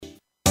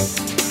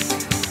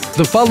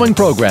The following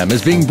program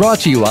is being brought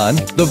to you on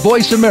the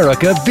Voice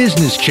America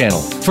Business Channel.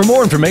 For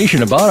more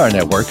information about our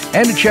network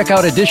and to check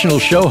out additional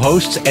show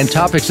hosts and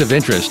topics of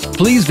interest,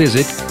 please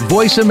visit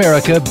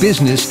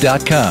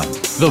voiceamericabusiness.com.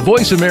 The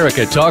Voice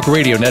America Talk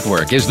Radio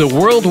Network is the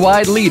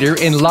worldwide leader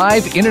in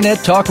live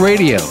Internet talk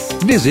radio.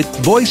 Visit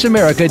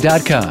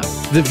voiceamerica.com.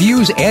 The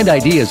views and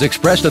ideas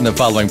expressed on the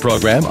following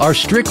program are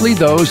strictly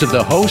those of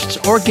the hosts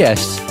or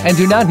guests and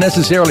do not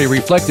necessarily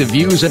reflect the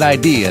views and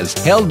ideas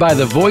held by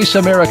the Voice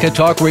America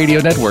Talk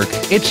Radio Network,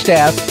 its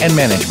staff, and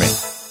management.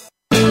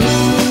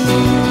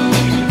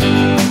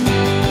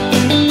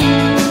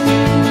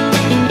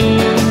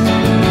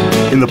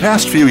 In the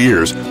past few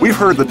years, we've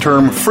heard the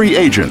term free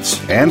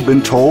agents and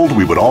been told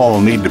we would all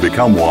need to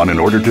become one in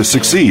order to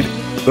succeed.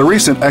 The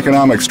recent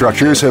economic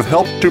structures have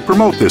helped to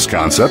promote this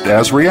concept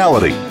as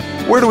reality.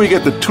 Where do we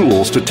get the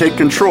tools to take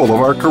control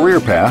of our career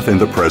path in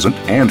the present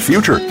and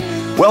future?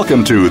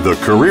 Welcome to The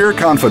Career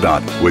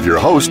Confidant with your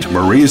host,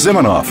 Marie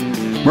Zimenoff.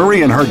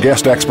 Marie and her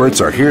guest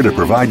experts are here to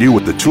provide you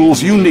with the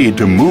tools you need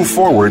to move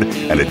forward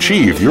and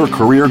achieve your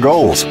career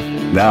goals.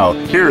 Now,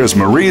 here is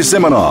Marie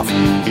Zimenoff.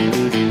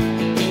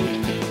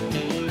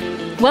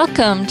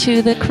 Welcome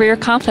to the Career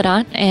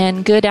Confidant,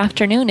 and good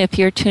afternoon if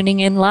you're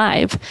tuning in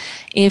live.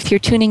 If you're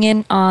tuning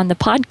in on the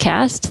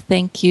podcast,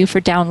 thank you for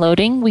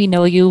downloading. We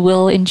know you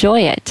will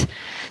enjoy it.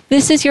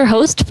 This is your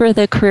host for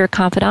the Career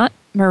Confidant,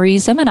 Marie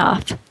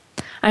Zimenoff.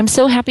 I'm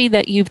so happy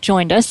that you've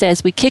joined us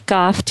as we kick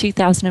off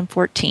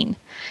 2014.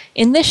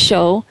 In this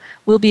show,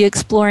 we'll be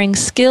exploring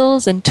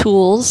skills and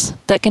tools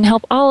that can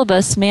help all of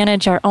us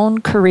manage our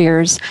own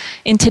careers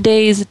in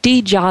today's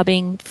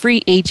de-jobbing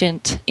free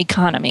agent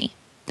economy.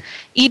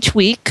 Each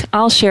week,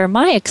 I'll share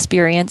my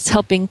experience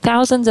helping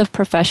thousands of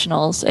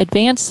professionals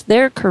advance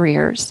their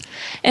careers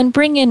and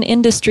bring in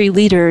industry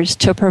leaders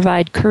to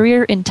provide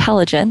career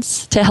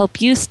intelligence to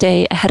help you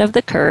stay ahead of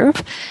the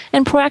curve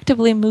and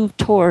proactively move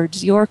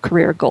towards your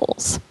career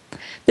goals.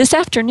 This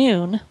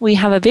afternoon, we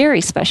have a very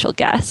special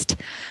guest.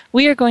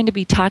 We are going to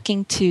be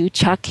talking to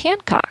Chuck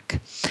Hancock.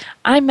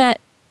 I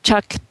met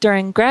Chuck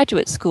during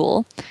graduate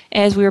school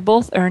as we were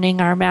both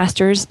earning our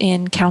master's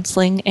in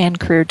counseling and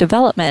career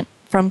development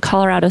from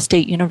Colorado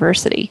State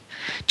University.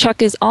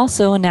 Chuck is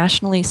also a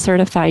nationally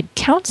certified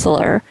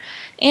counselor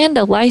and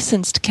a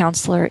licensed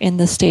counselor in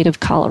the state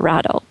of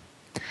Colorado.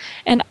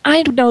 And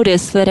I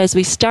noticed that as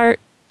we start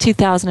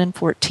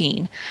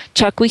 2014,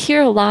 Chuck, we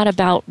hear a lot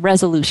about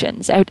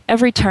resolutions. At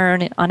every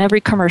turn, on every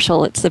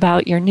commercial, it's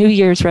about your New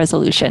Year's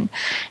resolution.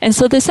 And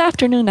so this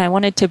afternoon, I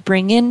wanted to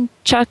bring in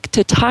Chuck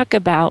to talk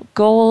about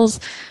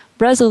goals,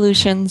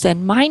 resolutions,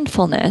 and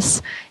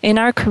mindfulness in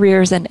our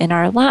careers and in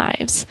our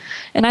lives.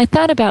 And I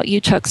thought about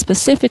you, Chuck,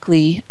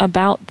 specifically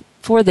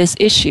for this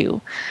issue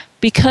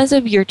because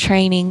of your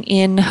training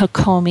in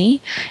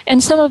Hakomi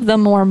and some of the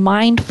more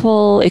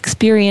mindful,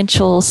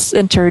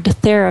 experiential-centered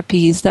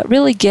therapies that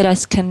really get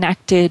us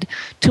connected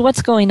to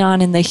what's going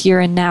on in the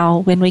here and now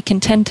when we can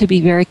tend to be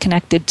very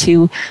connected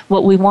to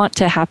what we want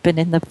to happen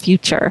in the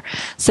future.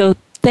 So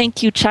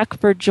thank you, Chuck,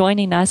 for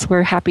joining us.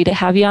 We're happy to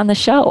have you on the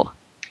show.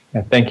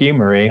 Thank you,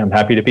 Marie. I'm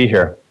happy to be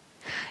here.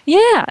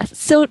 Yeah.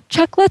 So,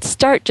 Chuck, let's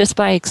start just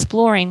by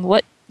exploring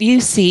what you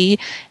see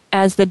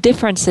as the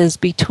differences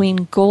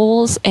between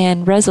goals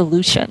and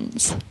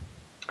resolutions.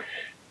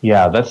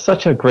 Yeah, that's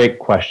such a great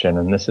question,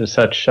 and this is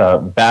such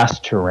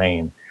vast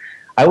terrain.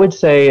 I would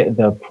say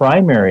the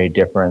primary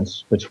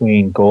difference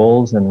between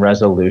goals and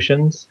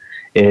resolutions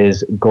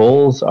is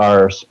goals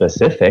are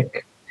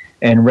specific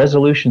and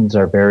resolutions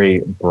are very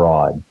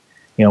broad.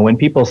 You know, when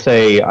people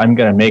say, I'm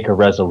going to make a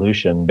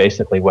resolution,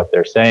 basically what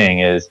they're saying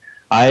is,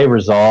 I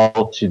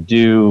resolve to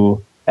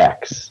do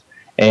X.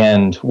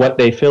 And what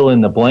they fill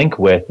in the blank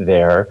with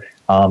there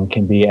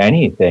can be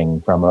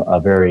anything from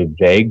a very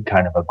vague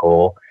kind of a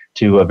goal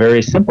to a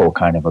very simple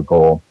kind of a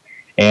goal.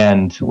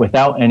 And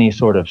without any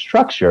sort of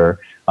structure,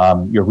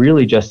 you're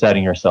really just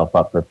setting yourself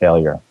up for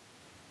failure.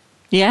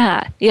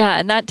 Yeah,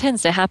 and that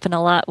tends to happen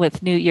a lot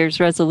with New Year's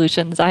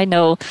resolutions. I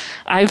know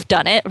I've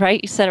done it, right?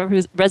 You set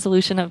a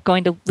resolution of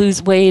going to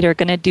lose weight or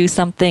going to do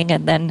something,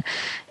 and then,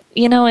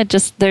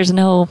 there's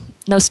no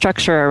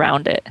structure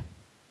around it.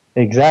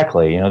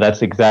 Exactly.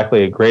 That's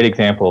exactly a great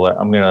example.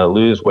 I'm going to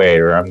lose weight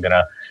or I'm going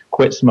to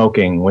quit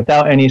smoking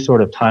without any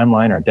sort of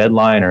timeline or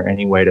deadline or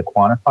any way to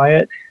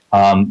quantify it.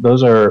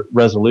 Those are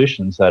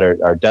resolutions that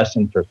are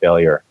destined for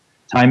failure.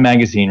 Time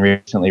magazine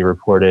recently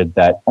reported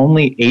that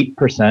only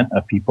 8%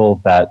 of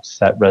people that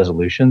set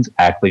resolutions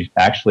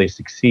actually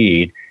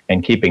succeed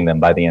in keeping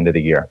them by the end of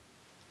the year.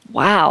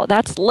 Wow,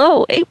 that's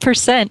low,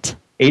 8%.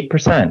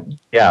 8%,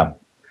 yeah.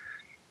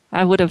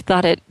 I would have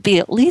thought it'd be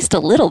at least a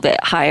little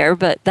bit higher,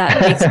 but that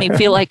makes me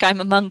feel like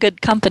I'm among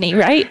good company,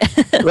 right?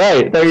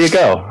 Right, there you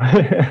go.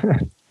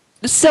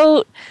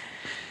 So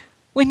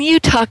when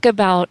you talk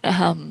about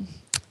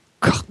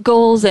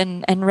goals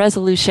and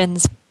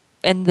resolutions,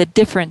 and the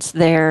difference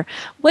there,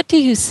 what do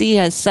you see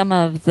as some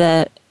of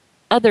the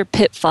other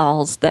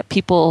pitfalls that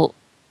people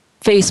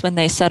face when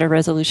they set a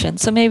resolution?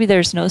 So maybe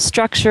there's no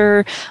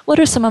structure. What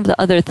are some of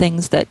the other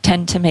things that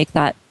tend to make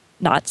that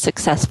not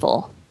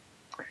successful?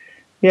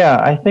 Yeah,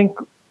 I think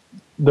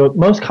the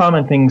most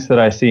common things that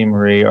I see,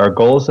 Marie, are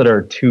goals that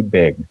are too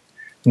big.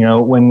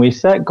 When we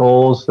set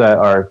goals that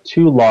are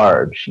too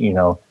large,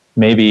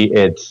 maybe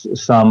it's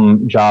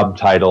some job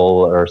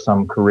title or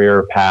some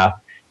career path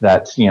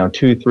that's,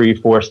 2, 3,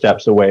 4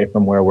 steps away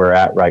from where we're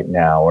at right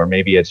now, or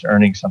maybe it's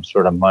earning some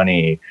sort of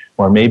money,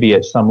 or maybe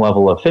it's some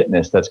level of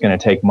fitness that's going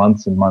to take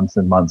months and months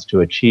and months to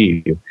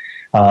achieve.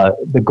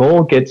 The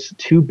goal gets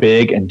too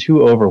big and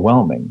too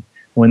overwhelming.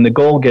 When the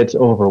goal gets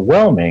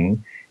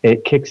overwhelming,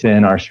 it kicks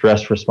in our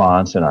stress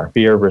response and our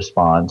fear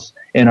response,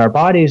 and our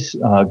bodies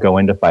go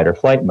into fight or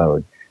flight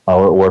mode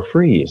or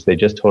freeze. They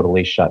just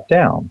totally shut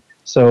down.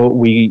 So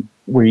we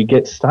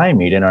get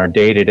stymied in our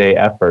day-to-day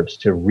efforts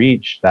to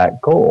reach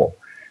that goal.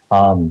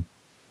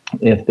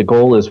 If the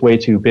goal is way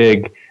too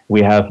big,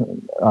 we have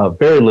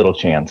very little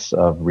chance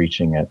of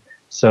reaching it.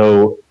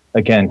 So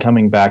again,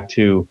 coming back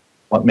to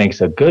what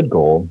makes a good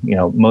goal,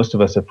 most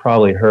of us have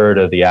probably heard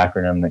of the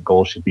acronym that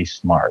goals should be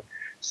SMART: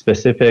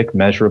 specific,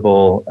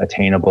 measurable,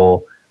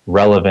 attainable,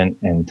 relevant,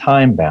 and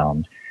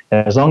time-bound.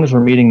 As long as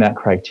we're meeting that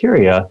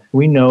criteria,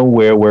 we know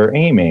where we're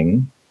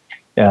aiming,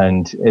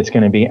 and it's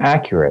going to be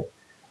accurate.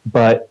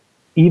 But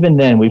even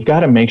then, we've got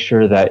to make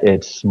sure that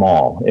it's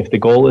small. If the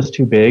goal is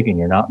too big and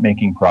you're not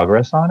making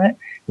progress on it,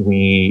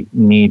 we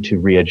need to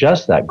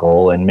readjust that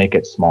goal and make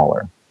it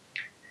smaller.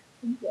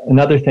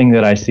 Another thing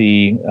that I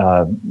see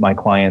my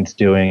clients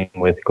doing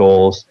with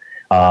goals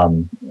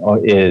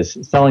is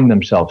selling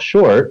themselves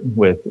short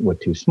with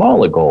too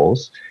small a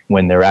goals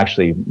when they're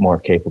actually more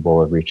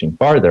capable of reaching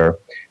farther,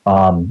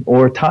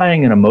 or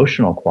tying an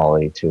emotional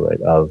quality to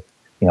it of,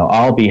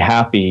 I'll be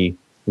happy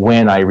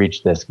when I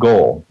reach this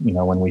goal.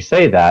 When we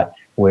say that,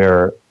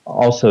 we're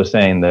also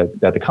saying that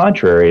the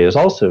contrary is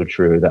also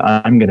true, that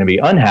I'm going to be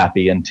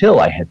unhappy until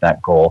I hit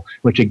that goal,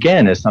 which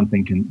again is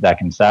something that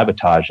can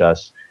sabotage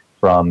us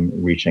from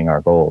reaching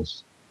our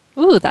goals.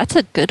 Ooh, that's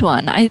a good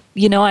one. I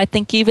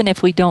think even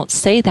if we don't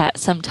say that,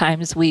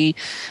 sometimes we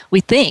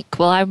think,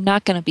 well, I'm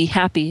not going to be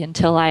happy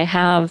until I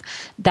have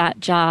that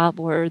job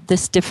or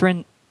this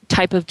different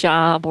type of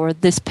job or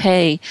this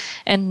pay.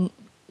 And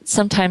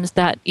sometimes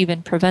that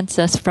even prevents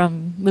us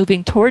from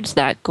moving towards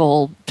that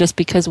goal just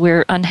because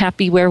we're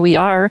unhappy where we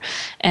are,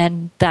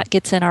 and that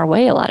gets in our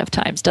way a lot of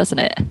times, doesn't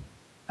it?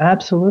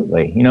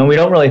 Absolutely. We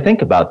don't really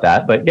think about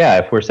that, but yeah,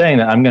 if we're saying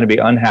that I'm going to be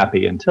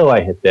unhappy until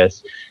I hit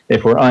this,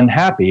 if we're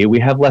unhappy,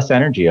 we have less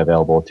energy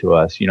available to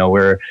us.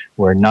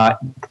 We're not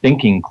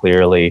thinking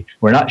clearly.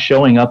 We're not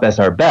showing up as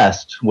our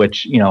best,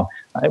 which,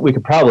 we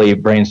could probably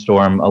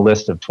brainstorm a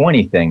list of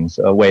 20 things,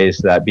 ways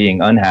that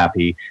being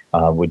unhappy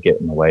would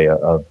get in the way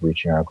of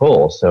reaching our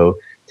goals. So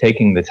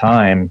taking the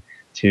time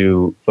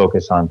to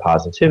focus on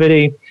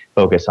positivity,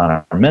 focus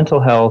on our mental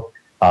health,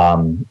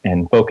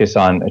 and focus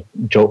on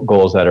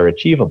goals that are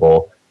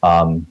achievable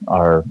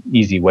are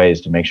easy ways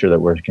to make sure that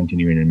we're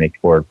continuing to make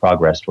forward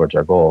progress towards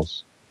our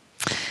goals.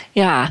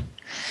 Yeah.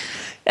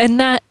 And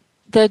that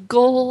the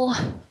goal,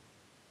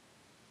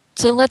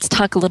 so let's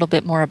talk a little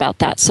bit more about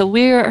that. So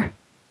we're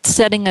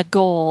setting a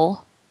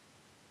goal,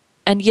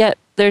 and yet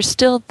there's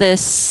still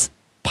this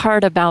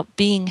part about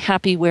being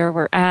happy where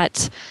we're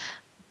at,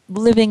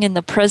 living in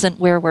the present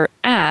where we're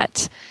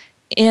at,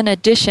 in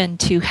addition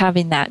to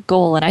having that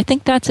goal. And I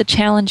think that's a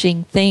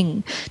challenging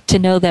thing to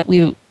know, that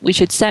we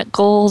should set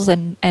goals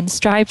and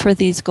strive for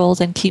these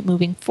goals and keep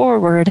moving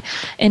forward.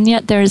 And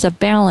yet there's a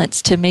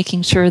balance to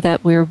making sure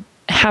that we're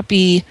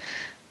happy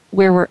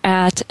where we're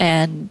at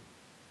and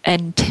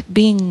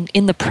being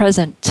in the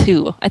present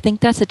too. I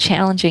think that's a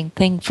challenging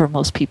thing for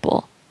most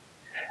people.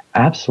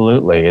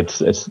 Absolutely.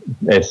 It's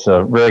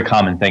a really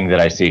common thing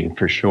that I see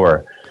for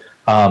sure.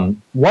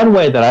 One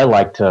way that I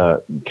like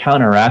to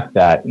counteract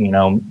that,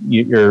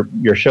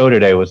 your show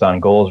today was on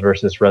goals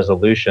versus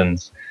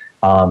resolutions.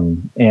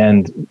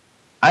 And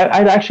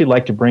I'd actually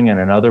like to bring in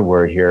another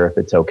word here, if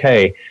it's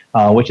okay,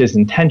 which is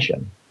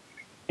intention.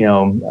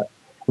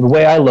 The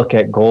way I look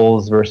at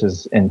goals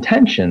versus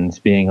intentions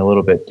being a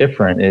little bit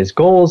different is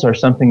goals are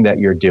something that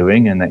you're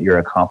doing and that you're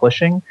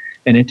accomplishing,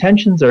 and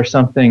intentions are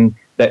something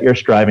that you're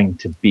striving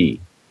to be.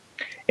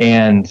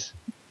 And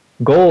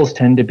goals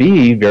tend to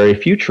be very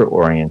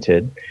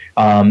future-oriented,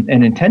 and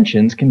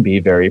intentions can be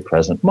very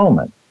present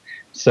moment.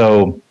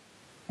 So,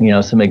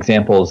 some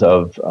examples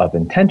of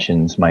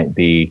intentions might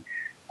be,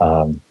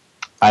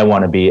 I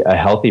want to be a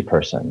healthy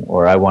person,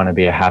 or I want to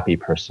be a happy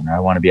person, or I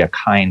want to be a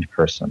kind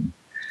person.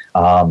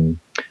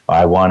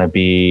 I want to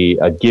be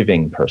a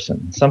giving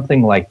person.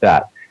 Something like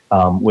that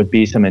would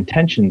be some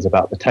intentions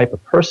about the type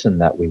of person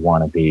that we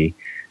want to be.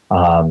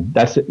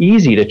 That's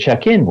easy to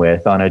check in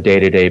with on a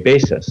day-to-day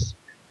basis.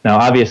 Now,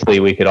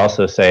 obviously, we could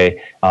also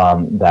say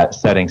that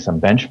setting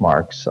some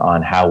benchmarks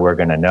on how we're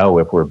going to know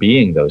if we're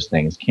being those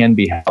things can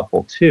be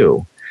helpful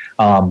too.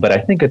 But I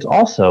think it's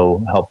also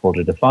helpful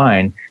to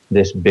define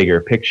this bigger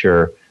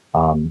picture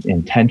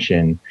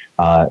intention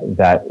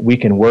that we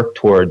can work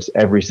towards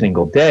every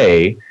single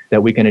day,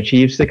 that we can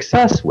achieve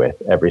success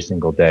with every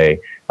single day,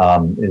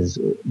 is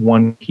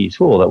one key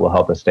tool that will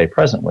help us stay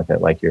present with it,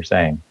 like you're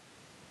saying.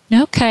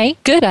 Okay,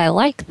 good. I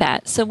like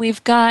that. So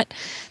we've got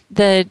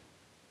the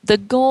the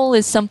goal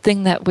is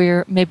something that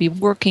we're maybe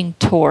working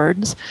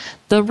towards.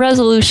 The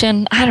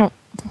resolution, I don't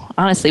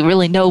honestly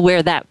really know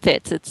where that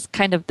fits. It's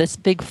kind of this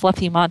big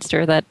fluffy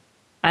monster that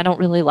I don't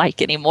really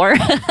like anymore.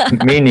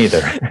 Me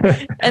neither.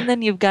 And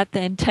then you've got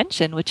the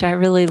intention, which I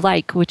really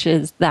like, which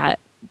is that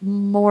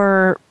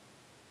more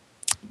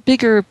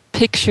bigger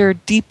picture,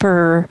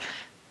 deeper,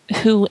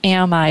 who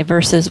am I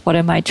versus what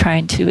am I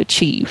trying to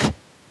achieve?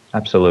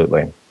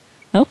 Absolutely.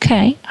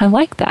 Okay, I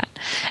like that.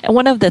 And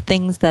one of the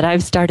things that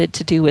I've started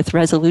to do with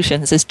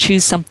resolutions is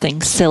choose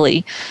something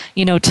silly.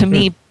 To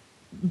me,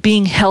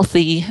 being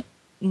healthy,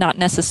 not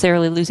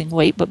necessarily losing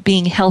weight, but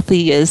being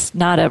healthy is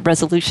not a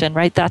resolution,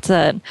 right? That's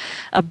a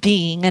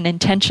being, an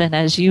intention,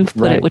 as you've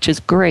put it, which is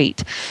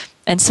great.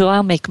 And so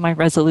I'll make my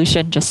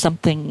resolution just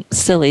something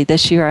silly.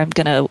 This year I'm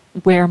going to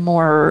wear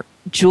more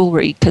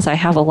jewelry because I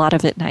have a lot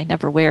of it and I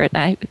never wear it.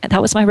 And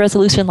that was my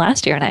resolution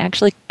last year, and I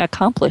actually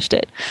accomplished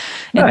it.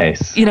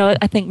 Nice. And,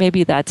 I think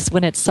maybe that's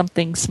when it's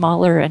something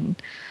smaller and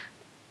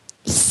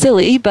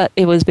silly, but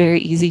it was very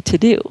easy to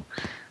do.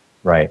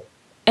 Right.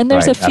 And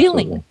there's a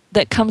feeling absolutely.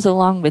 that comes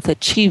along with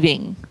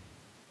achieving,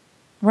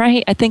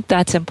 right? I think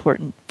that's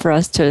important for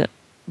us to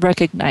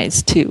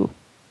recognize too.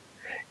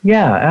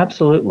 Yeah,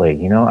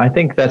 absolutely. I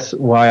think that's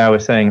why I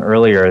was saying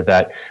earlier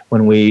that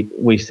when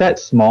we set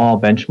small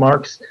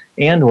benchmarks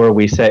and or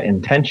we set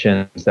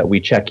intentions that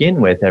we check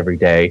in with every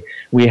day,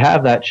 we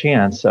have that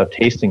chance of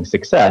tasting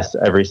success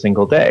every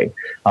single day,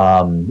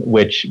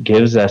 which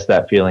gives us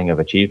that feeling of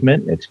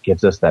achievement. It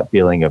gives us that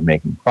feeling of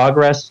making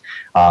progress.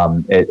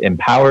 It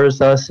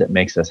empowers us. It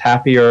makes us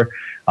happier.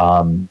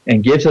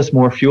 And gives us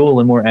more fuel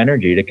and more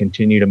energy to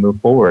continue to move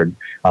forward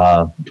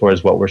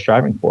towards what we're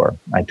striving for.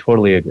 I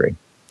totally agree.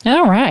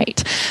 All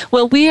right.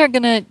 Well, we are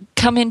going to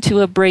come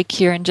into a break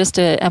here in just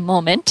a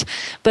moment,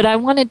 but I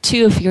wanted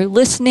to, if you're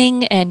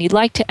listening and you'd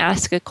like to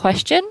ask a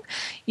question,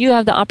 you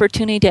have the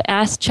opportunity to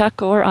ask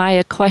Chuck or I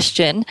a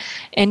question,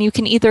 and you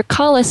can either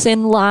call us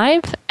in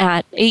live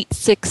at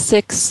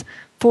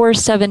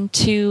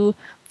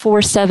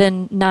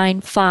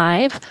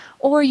 866-472-4795,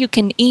 or you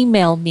can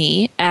email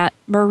me at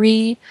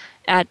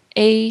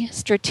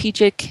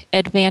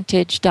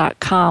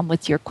marie@astrategicadvantage.com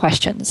with your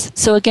questions.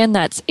 So again,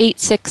 that's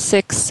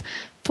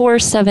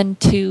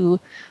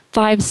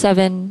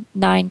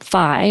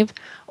 866-472-5795,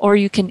 or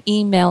you can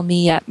email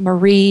me at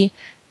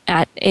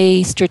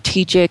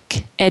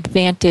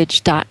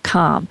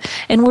marie@astrategicadvantage.com.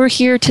 And we're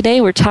here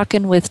today, we're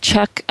talking with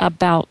Chuck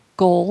about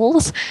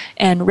goals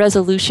and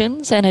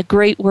resolutions, and a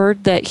great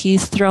word that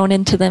he's thrown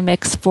into the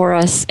mix for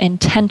us,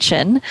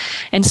 intention.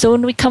 And so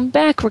when we come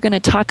back, we're going to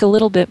talk a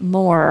little bit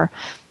more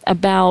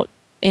about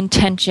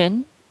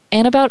intention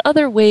and about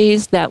other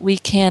ways that we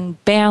can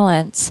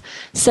balance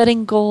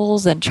setting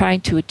goals and trying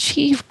to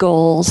achieve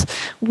goals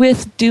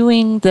with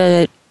doing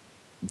the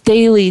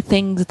daily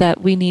things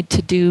that we need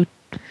to do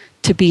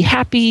to be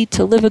happy,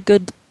 to live a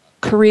good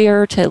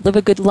career, to live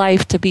a good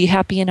life, to be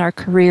happy in our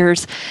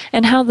careers,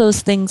 and how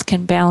those things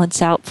can balance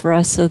out for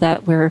us so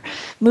that we're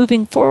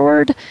moving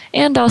forward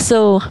and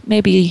also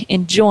maybe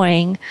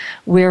enjoying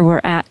where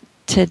we're at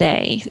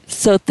today.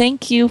 So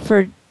thank you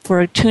for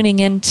tuning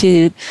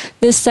into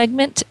this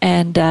segment,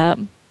 and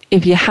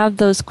if you have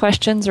those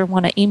questions or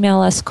want to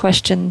email us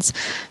questions,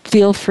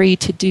 feel free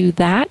to do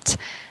that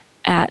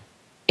at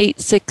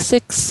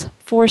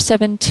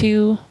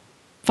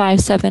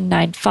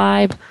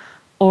 866-472-5795,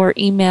 or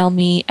email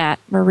me at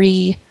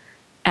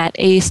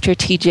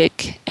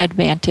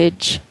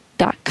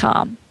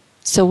marie@astrategicadvantage.com.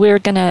 So we're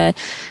going to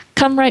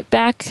come right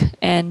back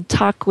and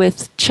talk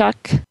with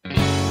Chuck.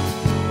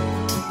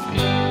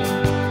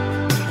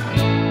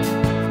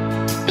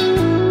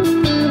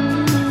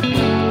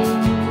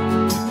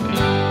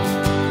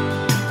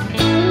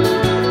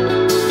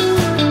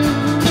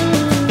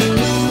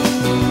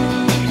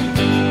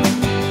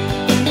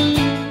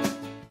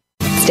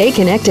 Stay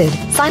connected.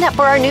 Sign up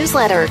for our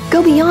newsletter.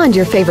 Go beyond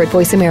your favorite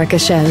Voice America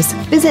shows.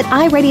 Visit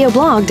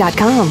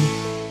iradioblog.com.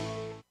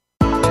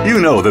 You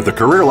know that the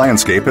career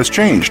landscape has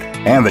changed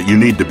and that you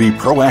need to be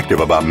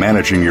proactive about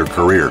managing your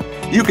career.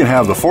 You can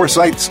have the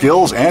foresight,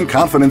 skills, and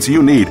confidence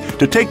you need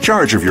to take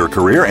charge of your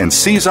career and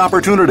seize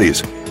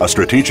opportunities. A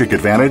strategic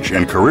advantage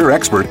and career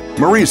expert,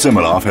 Marie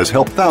Zimenoff has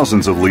helped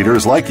thousands of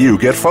leaders like you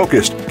get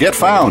focused, get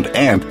found,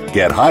 and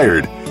get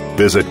hired.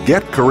 Visit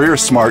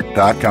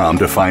getcareersmart.com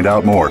to find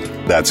out more.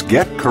 That's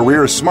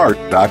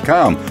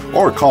getcareersmart.com,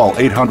 or call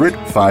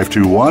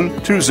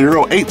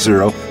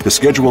 800-521-2080 to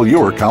schedule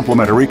your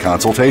complimentary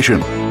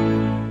consultation.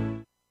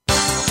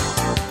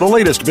 The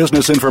latest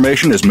business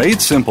information is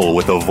made simple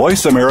with the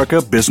Voice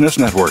America Business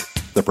Network.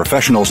 The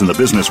professionals in the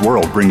business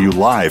world bring you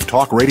live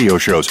talk radio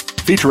shows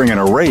featuring an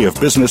array of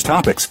business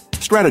topics,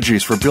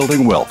 strategies for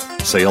building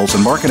wealth, sales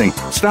and marketing,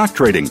 stock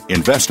trading,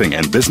 investing,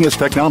 and business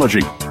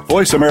technology.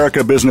 Voice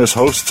America Business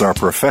hosts are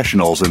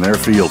professionals in their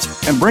fields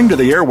and bring to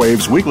the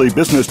airwaves weekly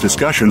business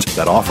discussions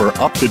that offer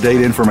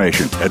up-to-date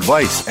information,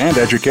 advice, and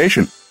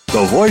education.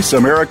 The Voice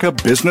America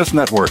Business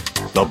Network,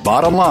 the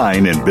bottom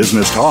line in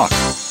business talk.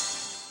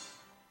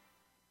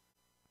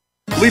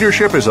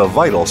 Leadership is a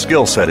vital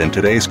skill set in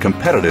today's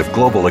competitive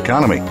global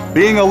economy.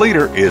 Being a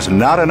leader is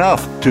not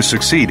enough. To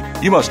succeed,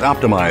 you must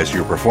optimize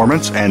your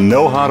performance and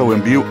know how to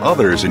imbue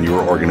others in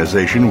your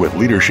organization with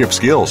leadership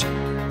skills.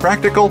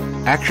 Practical,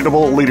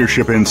 actionable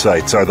leadership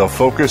insights are the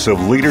focus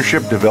of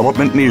Leadership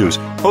Development News,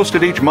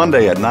 hosted each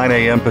Monday at 9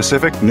 a.m.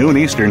 Pacific, noon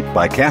Eastern,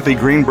 by Kathy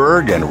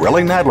Greenberg and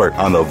Relly Nadler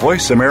on the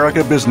Voice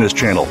America Business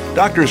Channel.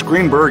 Doctors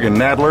Greenberg and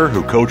Nadler,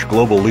 who coach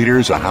global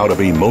leaders on how to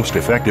be most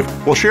effective,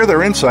 will share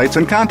their insights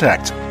and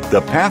contacts. The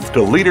path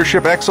to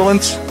leadership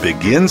excellence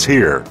begins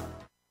here.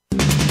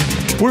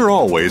 We're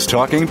always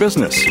talking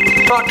business.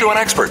 Talk to an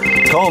expert.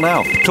 Call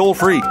now, toll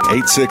free,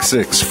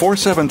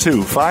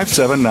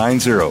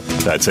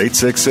 866-472-5790. That's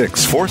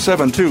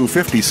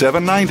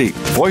 866-472-5790.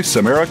 Voice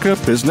America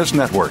Business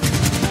Network.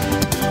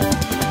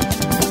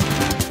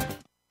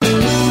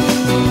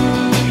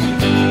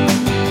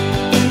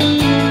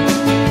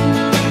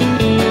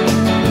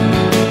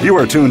 You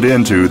are tuned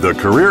in to The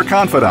Career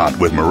Confidant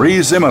with Marie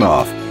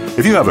Zimenoff.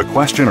 If you have a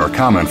question or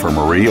comment for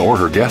Marie or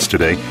her guest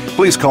today,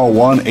 please call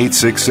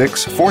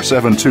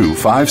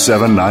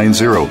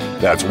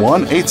 1-866-472-5790. That's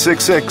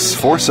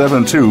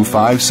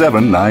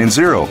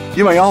 1-866-472-5790.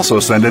 You may also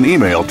send an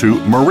email to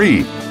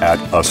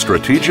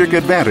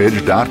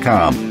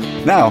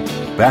marie@astrategicadvantage.com. Now,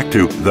 back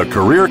to The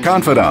Career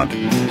Confidant.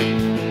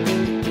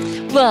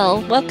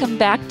 Well, welcome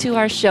back to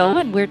our show,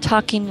 and we're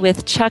talking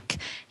with Chuck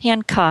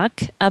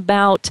Hancock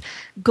about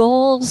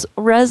goals,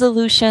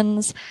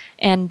 resolutions,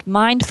 and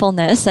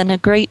mindfulness, and a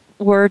great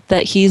word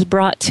that he's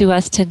brought to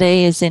us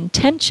today is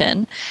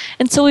intention.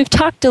 And so we've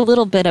talked a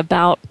little bit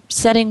about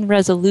setting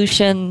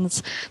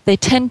resolutions. They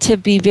tend to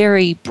be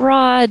very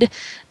broad,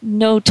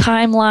 no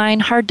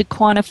timeline, hard to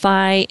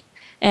quantify,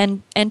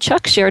 and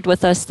Chuck shared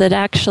with us that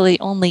actually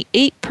only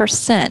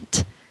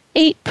 8%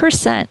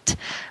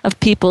 of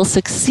people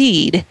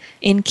succeed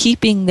in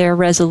keeping their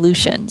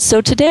resolutions.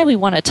 So today we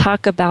want to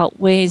talk about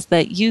ways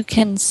that you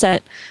can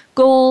set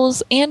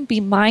goals and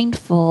be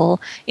mindful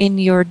in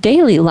your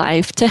daily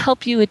life to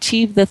help you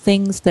achieve the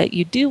things that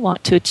you do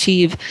want to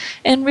achieve,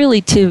 and really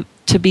to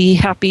be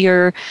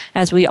happier,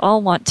 as we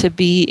all want to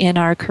be in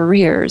our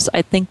careers.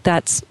 I think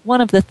that's one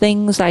of the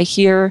things I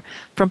hear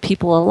from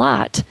people a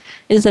lot,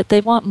 is that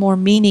they want more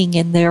meaning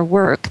in their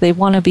work. They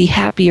want to be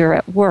happier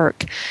at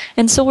work.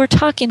 And so we're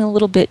talking a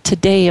little bit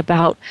today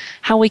about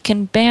how we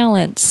can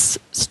balance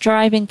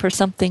striving for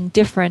something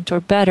different or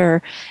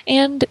better,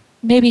 and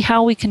maybe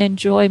how we can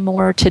enjoy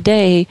more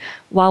today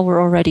while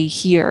we're already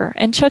here.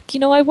 And Chuck,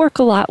 I work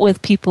a lot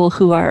with people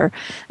who are,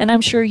 and I'm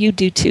sure you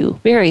do too,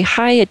 very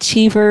high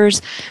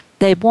achievers.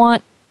 They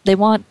want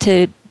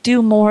to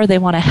do more, they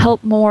want to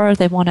help more,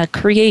 they want to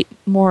create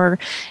more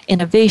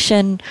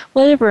innovation,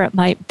 whatever it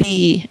might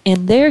be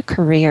in their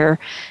career.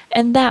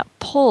 And that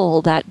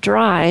pull, that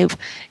drive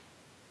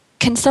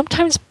can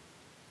sometimes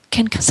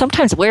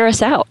wear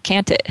us out,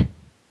 can't it?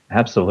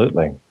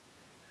 Absolutely.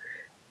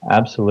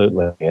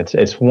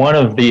 It's one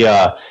of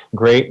the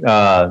great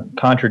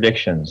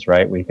contradictions,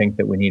 right? We think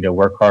that we need to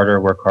work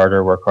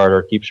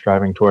harder, keep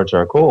striving towards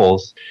our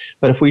goals.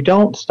 But if we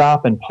don't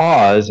stop and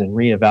pause and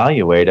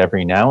reevaluate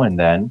every now and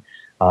then,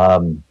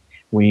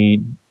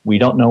 we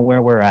don't know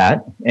where we're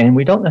at, and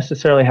we don't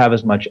necessarily have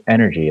as much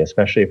energy,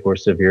 especially if we're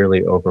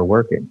severely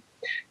overworking.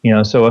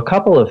 So a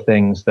couple of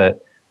things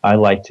that I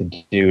like to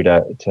do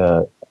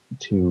to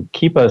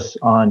keep us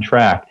on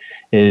track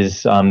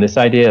is this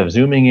idea of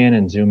zooming in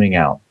and zooming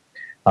out.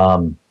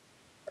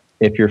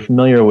 If you're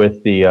familiar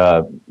with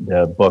the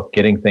book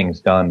Getting Things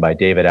Done by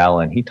David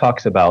Allen, he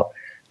talks about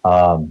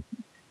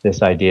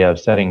this idea of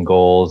setting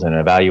goals and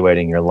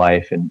evaluating your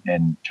life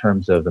in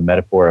terms of the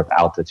metaphor of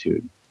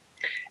altitude.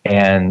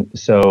 And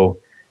so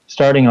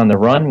starting on the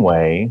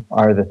runway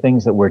are the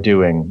things that we're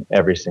doing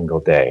every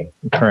single day,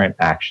 current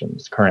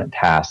actions, current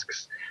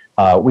tasks.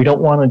 We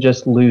don't want to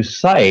just lose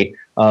sight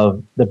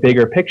of the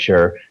bigger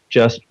picture,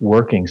 just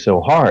working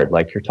so hard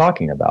like you're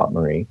talking about,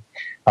 Marie.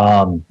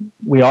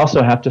 We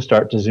also have to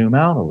start to zoom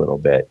out a little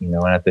bit, and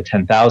at the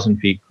 10,000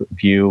 feet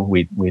view,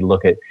 we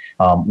look at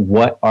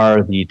what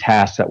are the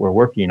tasks that we're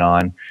working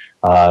on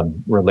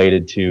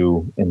related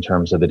to in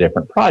terms of the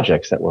different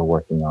projects that we're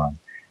working on.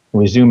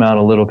 We zoom out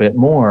a little bit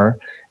more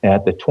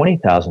at the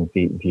 20,000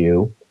 feet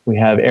view. We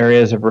have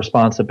areas of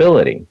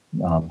responsibility.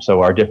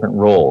 So our different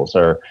roles,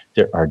 our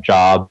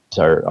jobs,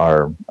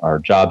 our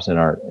jobs in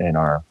our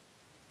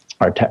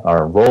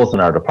roles in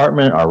our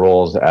department, our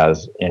roles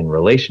as in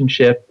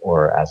relationship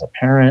or as a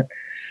parent,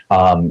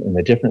 and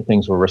the different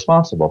things we're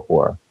responsible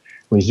for.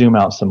 We zoom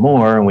out some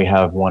more and we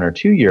have 1 or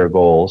 2 year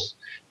goals.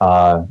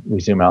 We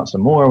zoom out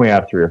some more, we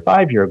have 3 or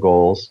 5 year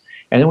goals.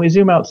 And then we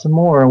zoom out some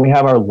more and we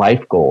have our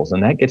life goals.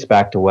 And that gets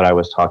back to what I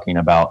was talking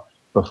about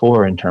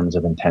before in terms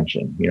of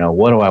intention.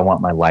 What do I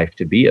want my life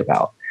to be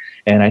about?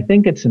 And I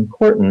think it's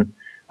important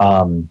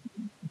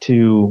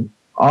to,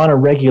 on a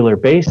regular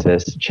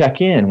basis,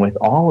 check in with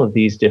all of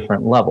these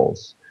different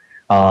levels.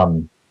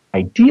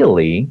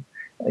 Ideally,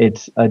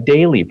 it's a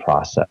daily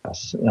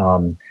process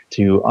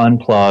to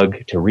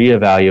unplug, to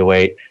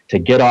reevaluate, to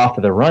get off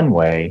of the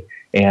runway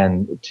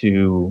and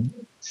to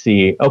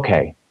see,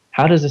 okay,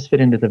 how does this fit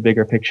into the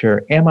bigger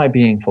picture? Am I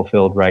being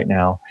fulfilled right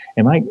now?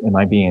 Am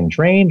I being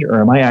drained,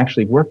 or am I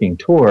actually working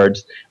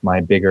towards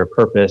my bigger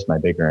purpose, my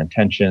bigger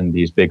intention,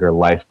 these bigger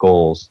life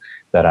goals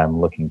that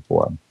I'm looking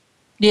for?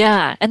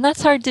 Yeah, and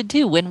that's hard to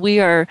do when we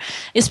are,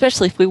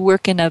 especially if we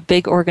work in a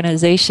big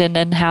organization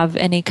and have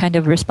any kind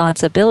of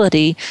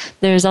responsibility.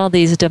 There's all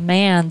these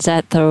demands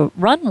at the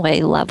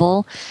runway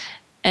level,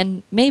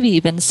 and maybe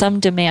even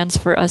some demands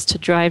for us to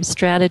drive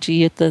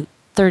strategy at the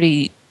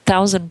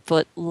 30,000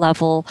 foot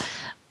level,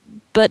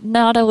 but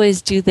not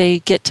always do they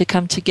get to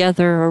come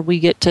together, or we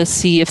get to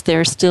see if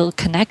they're still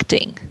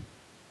connecting.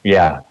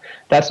 Yeah,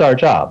 that's our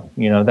job.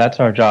 That's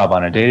our job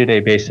on a day-to-day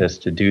basis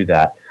to do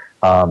that.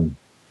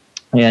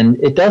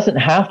 And it doesn't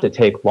have to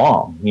take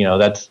long.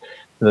 That's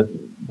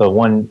the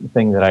one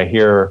thing that I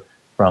hear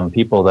from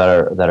people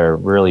that are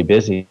really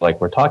busy,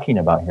 like we're talking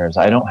about here, is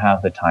I don't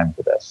have the time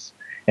for this.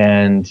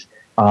 And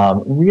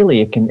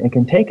really, it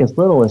can take as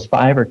little as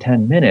 5 or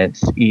 10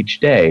 minutes each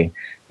day.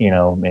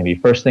 Maybe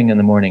first thing in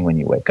the morning when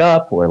you wake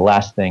up, or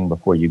last thing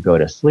before you go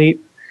to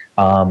sleep,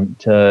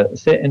 to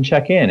sit and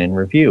check in and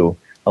review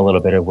a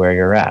little bit of where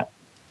you're at.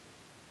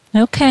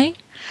 Okay,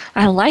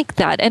 I like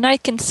that, and I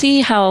can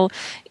see how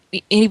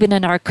even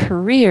in our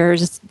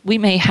careers, we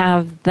may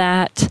have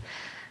that.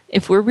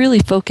 If we're really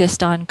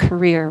focused on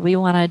career, we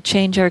want to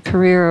change our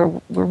career,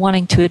 or we're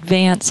wanting to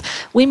advance,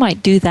 we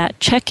might do that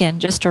check-in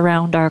just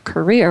around our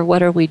career.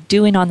 What are we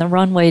doing on the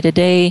runway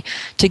today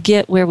to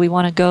get where we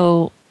want to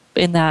go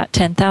in that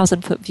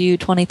 10,000 foot view,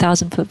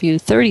 20,000 foot view,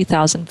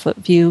 30,000 foot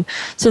view,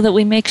 so that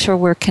we make sure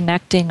we're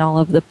connecting all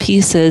of the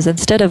pieces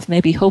instead of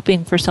maybe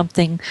hoping for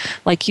something,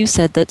 like you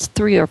said, that's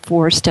 3 or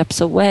 4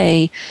 steps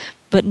away,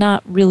 but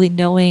not really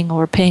knowing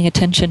or paying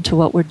attention to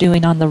what we're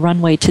doing on the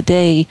runway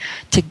today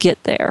to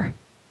get there.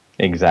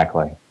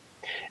 Exactly.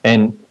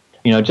 And,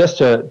 just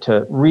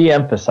to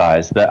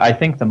re-emphasize that, I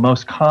think the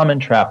most common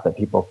trap that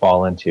people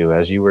fall into,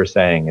 as you were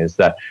saying, is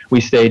that we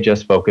stay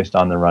just focused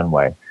on the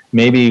runway.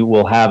 Maybe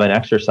we'll have an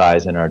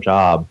exercise in our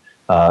job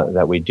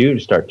that we do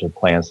start to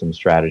plan some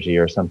strategy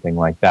or something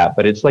like that,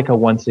 but it's like a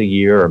once a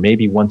year or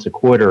maybe once a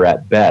quarter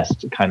at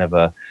best kind of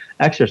a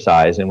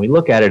exercise, and we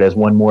look at it as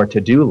one more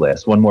to-do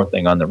list, one more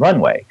thing on the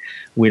runway.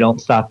 We don't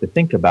stop to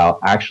think about,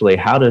 actually,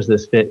 how does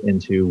this fit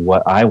into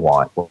what I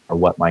want or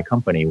what my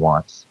company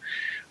wants?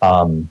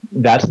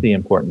 That's the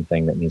important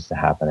thing that needs to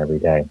happen every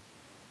day.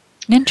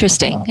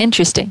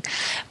 Interesting.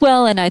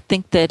 Well, and I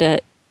think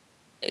that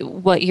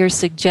what you're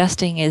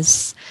suggesting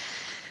is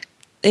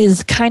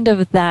kind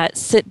of that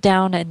sit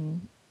down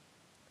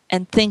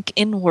and think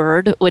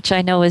inward, which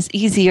I know is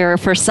easier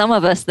for some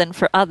of us than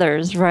for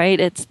others, right?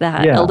 It's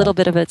that a little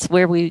bit of it's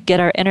where we get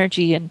our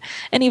energy, and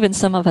even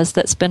some of us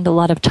that spend a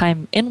lot of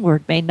time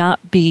inward may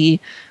not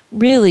be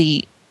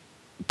really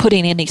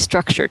putting any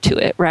structure to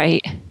it,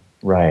 right?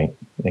 Right,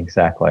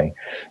 exactly.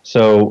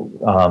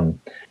 So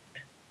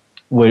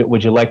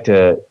would you like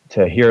to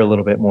hear a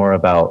little bit more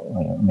about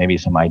maybe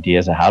some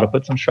ideas of how to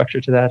put some structure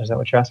to that? Is that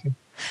what you're asking?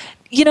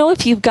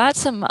 If you've got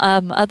some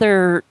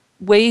other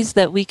ways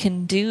that we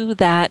can do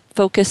that,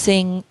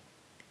 focusing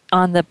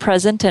on the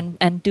present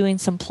and doing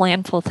some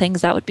planful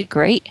things, that would be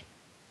great.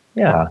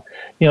 Yeah.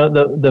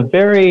 The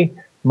very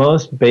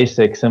most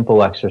basic,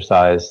 simple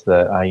exercise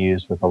that I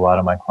use with a lot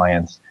of my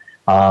clients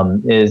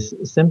is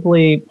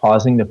simply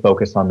pausing to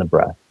focus on the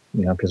breath,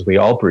 because we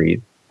all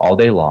breathe all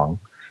day long,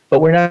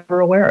 but we're never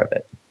aware of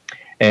it.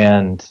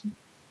 And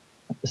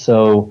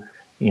so,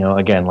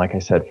 again, like I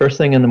said, first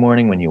thing in the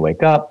morning when you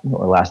wake up,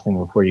 or last thing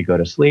before you go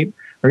to sleep,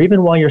 or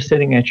even while you're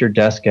sitting at your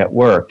desk at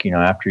work,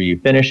 after you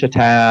finish a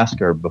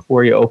task, or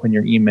before you open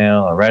your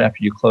email, or right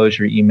after you close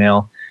your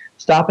email,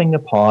 stopping to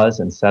pause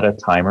and set a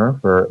timer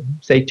for,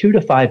 say, 2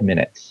 to 5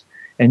 minutes,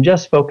 and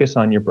just focus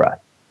on your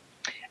breath.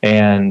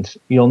 And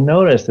you'll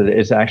notice that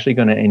it's actually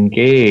going to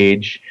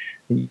engage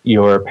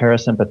your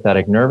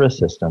parasympathetic nervous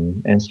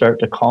system and start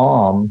to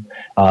calm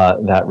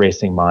that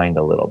racing mind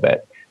a little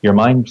bit. Your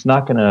mind's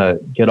not going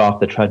to get off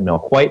the treadmill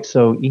quite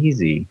so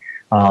easy,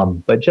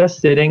 but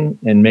just sitting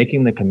and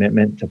making the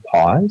commitment to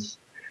pause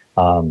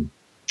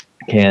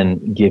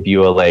can give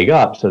you a leg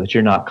up so that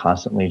you're not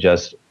constantly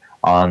just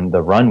on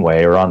the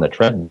runway or on the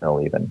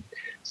treadmill even.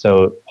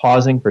 So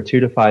pausing for 2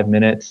 to 5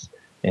 minutes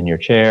in your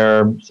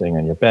chair, sitting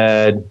on your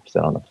bed,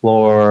 sit on the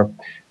floor,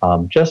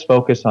 just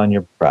focus on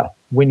your breath.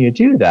 When you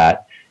do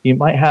that, you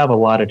might have a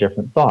lot of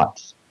different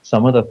thoughts.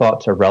 Some of the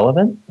thoughts are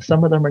relevant,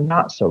 some of them are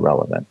not so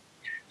relevant.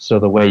 So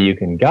the way you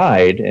can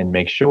guide and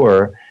make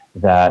sure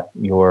that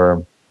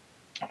you're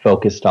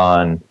focused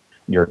on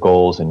your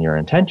goals and your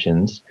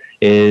intentions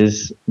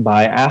is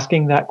by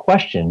asking that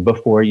question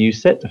before you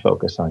sit to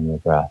focus on your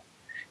breath.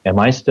 Am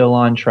I still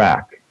on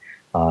track?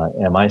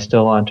 Am I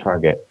still on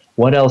target?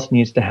 What else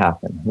needs to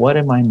happen? What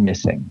am I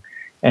missing?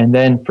 And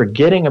then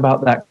forgetting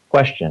about that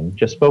question,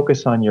 just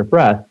focus on your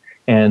breath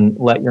and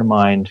let your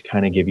mind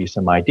kind of give you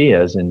some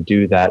ideas and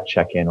do that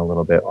check-in a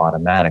little bit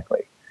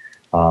automatically.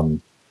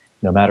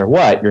 No matter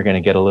what, you're going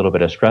to get a little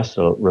bit of stress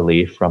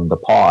relief from the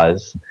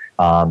pause,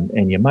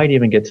 and you might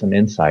even get some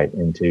insight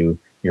into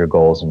your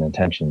goals and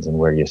intentions and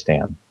where you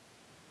stand.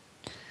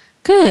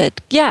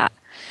 Good, yeah.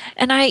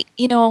 And I'm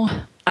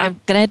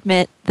going to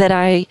admit that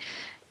I,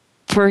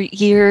 for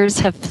years,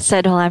 have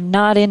said, well, I'm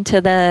not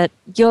into the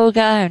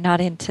yoga, I'm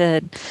not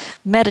into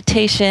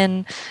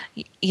meditation.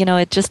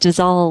 It just is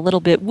all a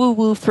little bit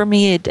woo-woo for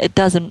me. It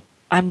doesn't,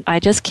 I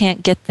just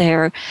can't get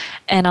there.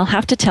 And I'll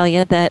have to tell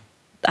you that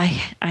I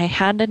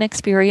had an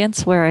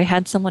experience where I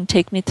had someone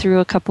take me through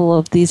a couple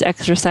of these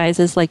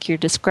exercises like you're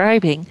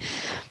describing.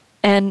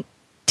 And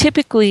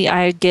typically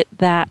I get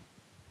that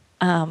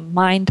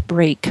mind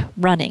break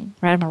running,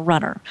 right? I'm a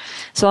runner.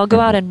 So I'll go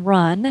out and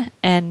run,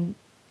 and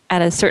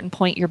at a certain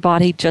point your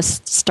body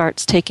just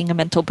starts taking a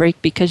mental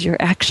break because you're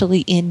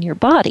actually in your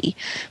body.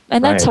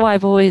 And that's how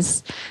I've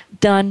always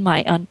done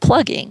my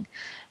unplugging.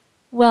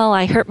 Well,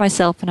 I hurt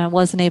myself and I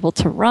wasn't able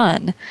to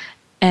run,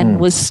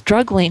 and was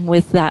struggling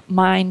with that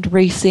mind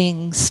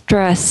racing,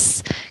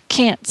 stress,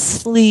 can't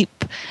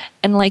sleep.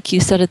 And like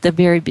you said at the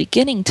very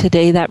beginning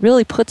today, that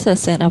really puts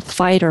us in a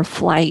fight or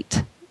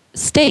flight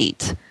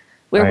state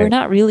where we're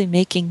not really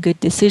making good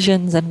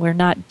decisions and we're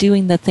not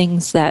doing the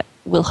things that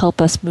will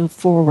help us move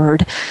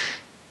forward.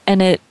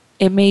 And it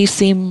may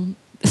seem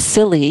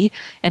silly,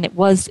 and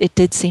it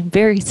did seem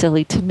very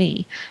silly to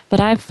me, but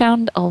I've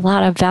found a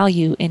lot of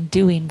value in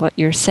doing what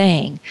you're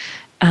saying.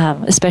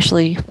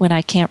 Especially when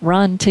I can't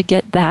run, to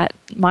get that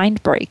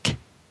mind break.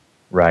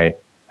 Right.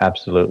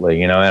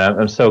 Absolutely. And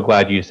I'm so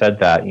glad you said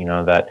that,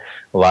 that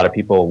a lot of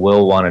people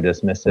will want to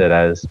dismiss it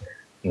as,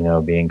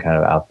 being kind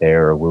of out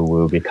there or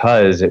woo-woo,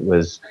 because it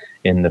was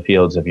in the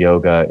fields of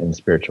yoga and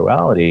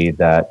spirituality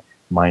that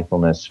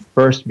mindfulness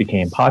first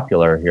became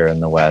popular here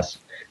in the West.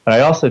 But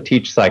I also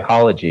teach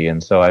psychology,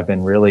 and so I've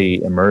been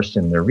really immersed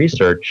in the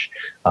research,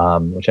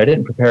 which I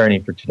didn't prepare any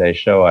for today's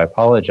show. I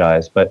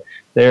apologize, but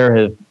there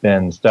have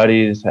been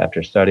studies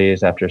after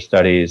studies after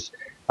studies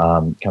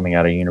coming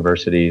out of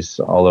universities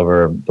all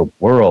over the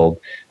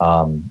world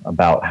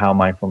about how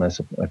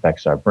mindfulness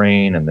affects our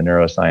brain and the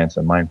neuroscience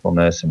of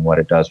mindfulness and what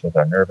it does with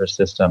our nervous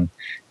system.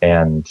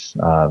 And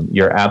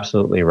you're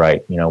absolutely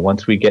right.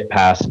 Once we get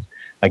past,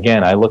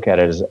 again, I look at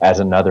it as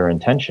another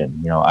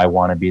intention. I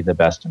want to be the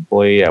best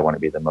employee. I want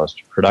to be the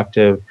most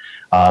productive.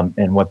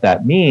 And what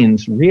that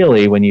means,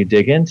 really, when you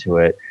dig into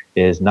it,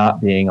 is not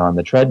being on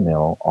the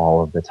treadmill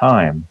all of the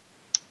time.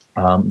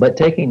 But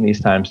taking these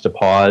times to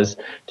pause,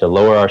 to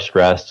lower our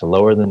stress, to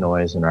lower the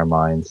noise in our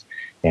minds,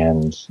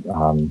 and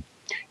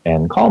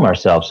calm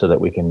ourselves so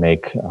that we can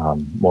make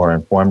more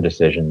informed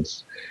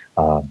decisions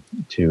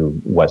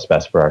to what's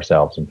best for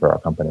ourselves and for our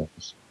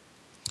companies.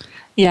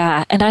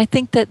 Yeah, and I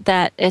think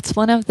that it's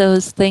one of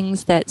those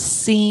things that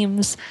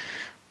seems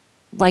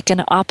like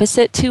an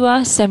opposite to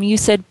us. I mean, you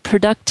said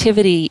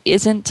productivity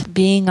isn't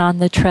being on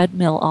the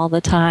treadmill all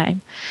the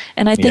time.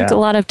 And I think a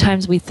lot of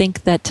times we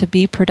think that to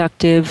be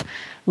productive,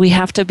 we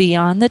have to be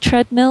on the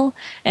treadmill,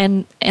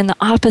 and the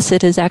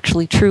opposite is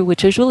actually true,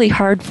 which is really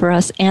hard for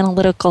us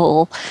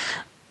analytical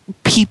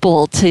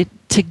people to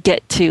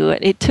get to.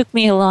 It took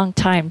me a long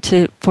time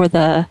for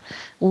the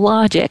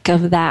logic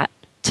of that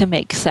to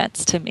make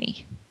sense to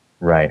me.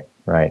 Right,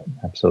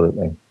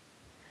 absolutely.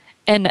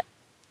 And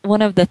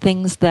one of the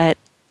things that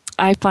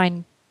I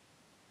find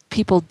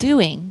people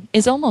doing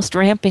is almost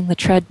ramping the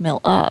treadmill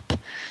up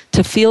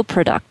to feel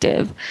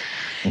productive.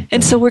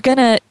 And so we're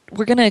gonna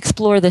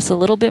explore this a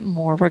little bit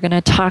more. We're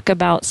gonna talk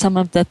about some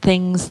of the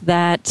things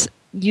that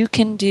you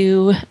can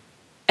do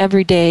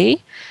every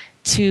day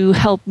to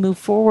help move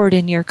forward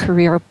in your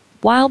career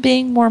while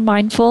being more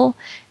mindful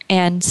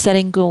and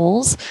setting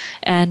goals.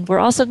 And we're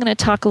also going to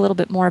talk a little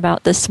bit more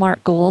about the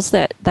SMART goals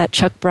that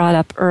Chuck brought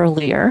up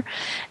earlier.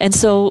 And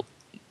so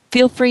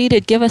feel free to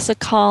give us a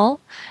call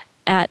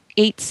at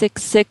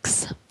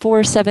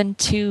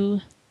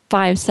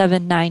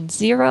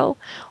 866-472-5790,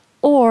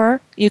 or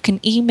you can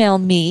email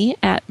me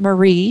at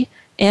Marie,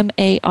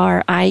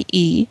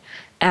 Marie,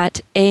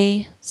 at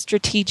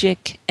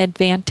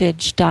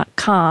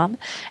astrategicadvantage.com,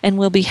 and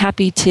we'll be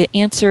happy to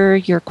answer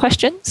your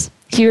questions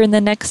here in the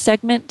next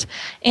segment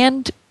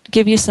and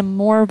give you some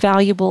more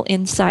valuable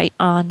insight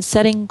on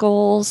setting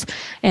goals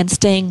and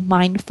staying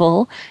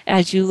mindful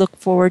as you look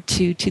forward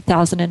to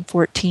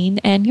 2014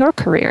 and your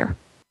career.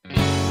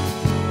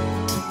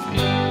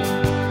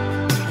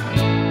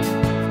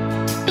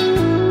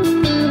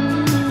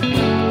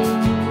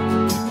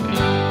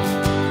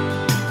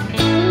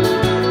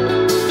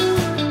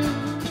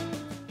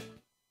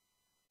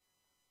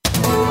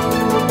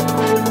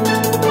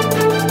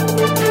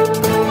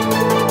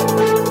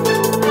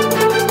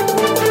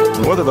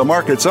 Whether the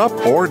market's up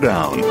or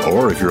down,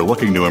 or if you're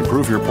looking to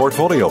improve your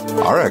portfolio,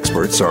 our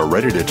experts are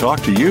ready to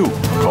talk to you.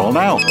 Call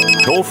now,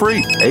 toll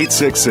free,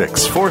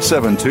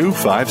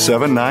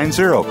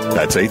 866-472-5790.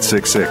 That's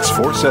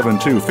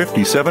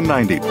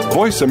 866-472-5790.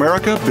 Voice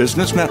America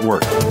Business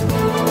Network.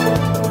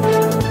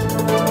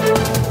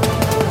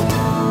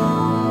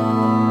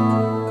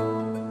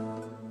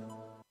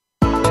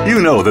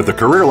 You know that the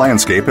career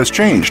landscape has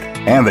changed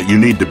and that you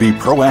need to be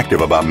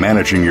proactive about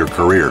managing your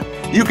career.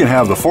 You can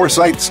have the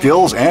foresight,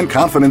 skills, and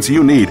confidence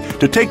you need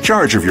to take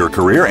charge of your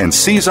career and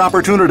seize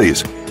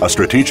opportunities. A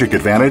strategic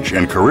advantage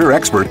and career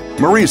expert,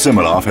 Marie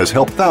Zimenoff has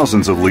helped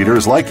thousands of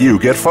leaders like you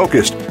get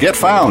focused, get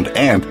found,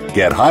 and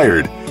get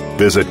hired.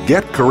 Visit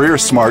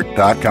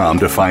getcareersmart.com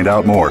to find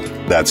out more.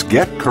 That's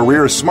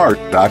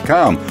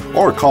getcareersmart.com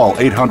or call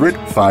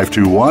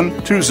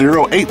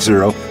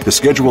 800-521-2080 to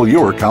schedule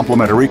your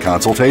complimentary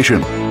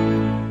consultation.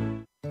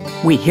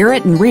 We hear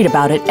it and read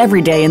about it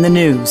every day in the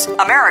news.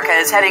 America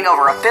is heading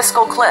over a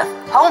fiscal cliff.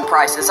 Home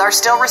prices are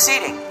still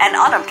receding and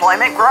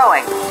unemployment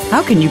growing.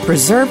 How can you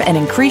preserve and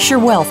increase your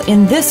wealth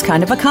in this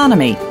kind of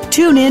economy?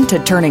 Tune in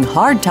to Turning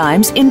Hard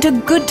Times into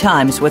Good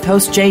Times with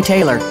host Jay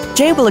Taylor.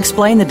 Jay will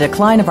explain the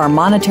decline of our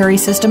monetary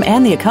system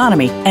and the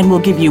economy and will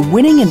give you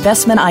winning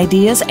investment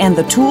ideas and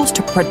the tools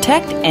to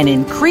protect and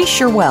increase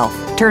your wealth.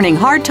 Turning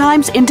Hard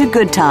Times into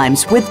Good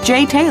Times with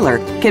Jay Taylor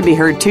can be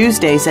heard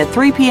Tuesdays at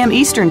 3 p.m.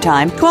 Eastern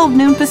Time, 12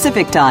 noon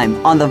Pacific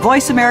Time on the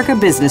Voice America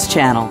Business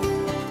Channel.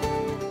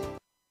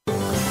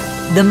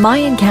 The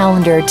Mayan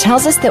calendar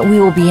tells us that we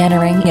will be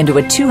entering into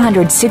a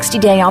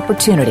 260-day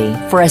opportunity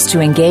for us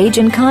to engage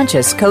in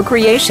conscious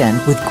co-creation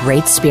with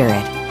Great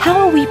Spirit.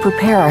 How will we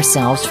prepare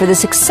ourselves for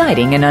this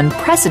exciting and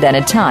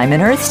unprecedented time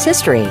in Earth's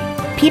history?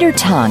 Peter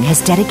Tung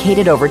has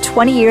dedicated over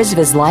 20 years of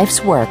his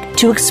life's work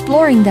to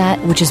exploring that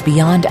which is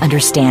beyond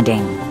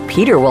understanding.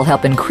 Peter will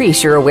help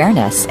increase your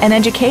awareness and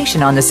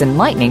education on this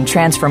enlightening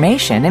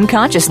transformation in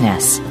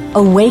consciousness.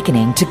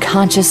 Awakening to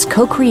Conscious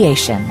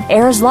Co-Creation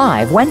airs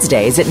live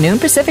Wednesdays at noon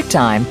Pacific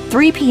Time,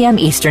 3 p.m.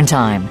 Eastern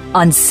Time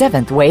on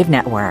Seventh Wave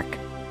Network.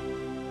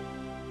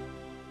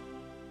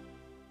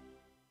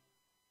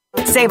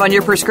 Save on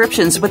your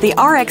prescriptions with the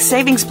RX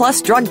Savings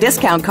Plus drug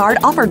discount card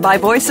offered by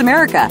Voice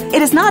America.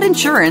 It is not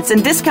insurance,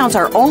 and discounts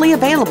are only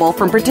available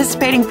from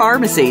participating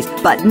pharmacies,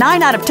 but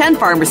 9 out of 10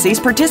 pharmacies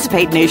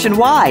participate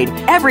nationwide.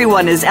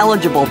 Everyone is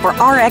eligible for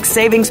RX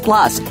Savings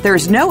Plus.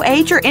 There's no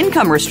age or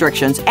income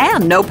restrictions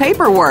and no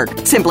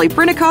paperwork. Simply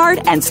print a card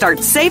and start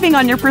saving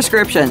on your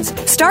prescriptions.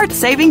 Start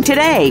saving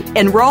today.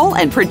 Enroll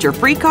and print your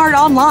free card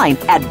online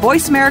at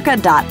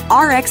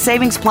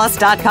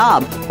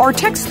voiceamerica.rxsavingsplus.com or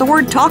text the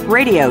word Talk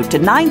Radio to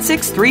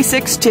 96362. You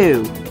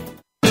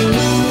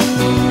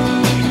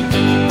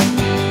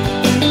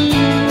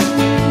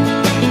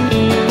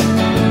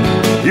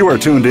are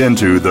tuned in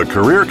to The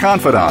Career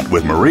Confidant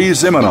with Marie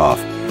Zimenoff.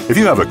 If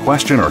you have a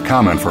question or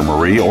comment for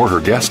Marie or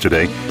her guest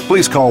today,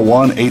 please call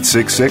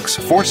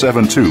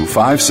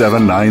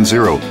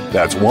 1-866-472-5790.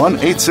 That's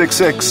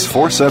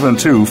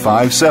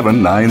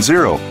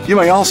 1-866-472-5790. You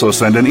may also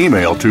send an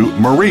email to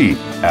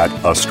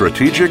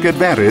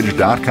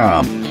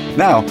marie@astrategicadvantage.com.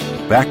 Now,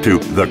 back to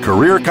The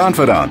Career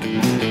Confidant.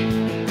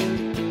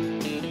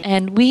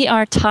 And we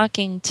are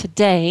talking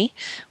today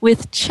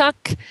with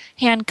Chuck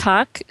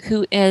Hancock,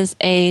 who is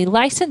a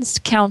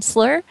licensed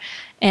counselor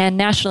and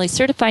nationally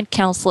certified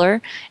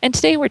counselor. And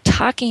today we're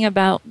talking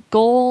about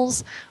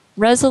goals,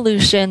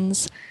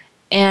 resolutions,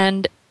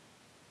 and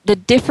the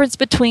difference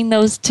between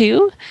those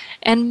two,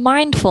 and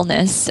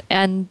mindfulness.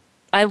 And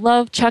I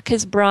love Chuck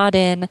has brought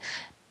in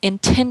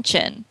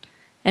intention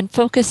and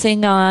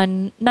focusing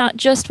on not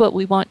just what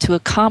we want to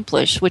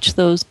accomplish, which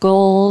those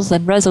goals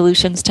and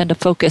resolutions tend to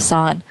focus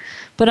on,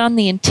 but on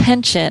the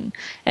intention,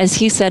 as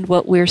he said,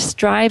 what we're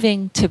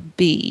striving to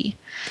be.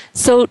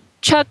 So,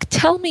 Chuck,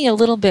 tell me a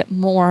little bit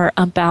more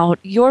about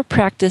your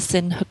practice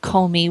in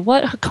Hakomi,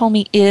 what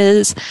Hakomi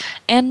is,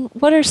 and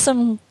what are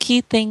some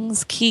key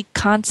things, key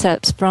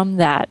concepts from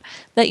that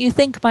you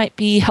think might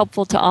be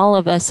helpful to all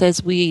of us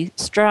as we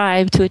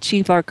strive to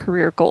achieve our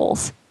career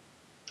goals.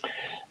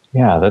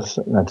 Yeah, that's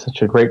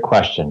such a great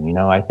question. You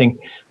know, I think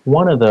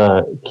one of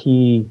the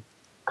key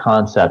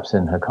concepts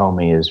in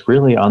Hakomi is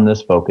really on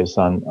this focus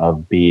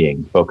of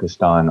being,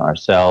 focused on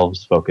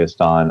ourselves, focused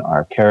on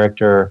our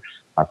character,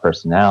 our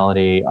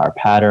personality, our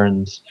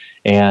patterns,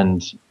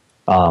 and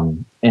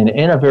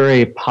in a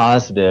very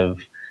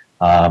positive,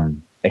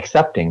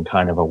 accepting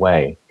kind of a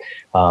way.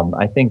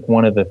 I think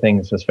one of the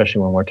things,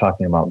 especially when we're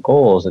talking about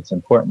goals, it's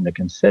important to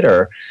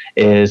consider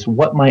is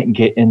what might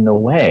get in the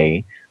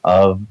way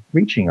of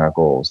reaching our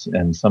goals.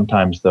 And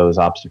sometimes those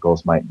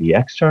obstacles might be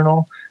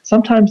external,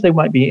 sometimes they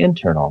might be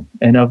internal.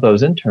 And of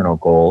those internal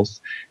goals,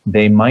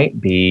 they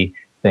might be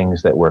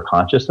things that we're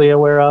consciously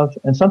aware of,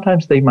 and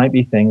sometimes they might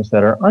be things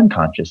that are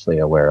unconsciously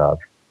aware of.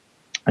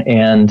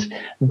 And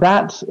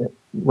that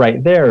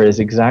right there is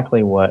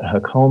exactly what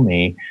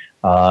Hakomi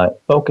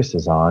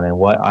focuses on, and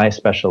what I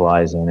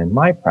specialize in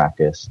my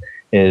practice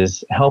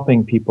is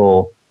helping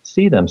people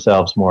see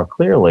themselves more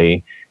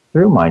clearly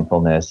through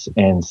mindfulness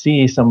and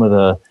see some of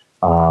the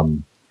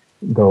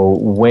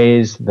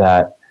ways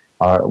that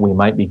we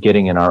might be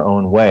getting in our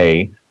own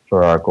way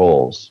for our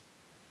goals.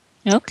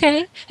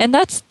 Okay. And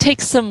that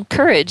takes some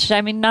courage. I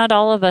mean, not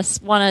all of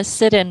us want to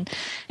sit and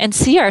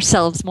see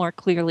ourselves more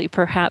clearly,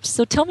 perhaps.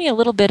 So tell me a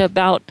little bit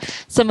about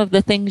some of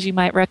the things you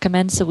might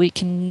recommend so we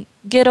can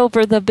get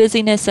over the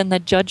busyness and the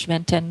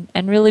judgment and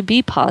really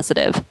be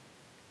positive.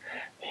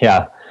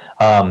 Yeah.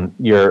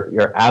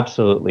 You're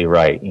absolutely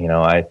right.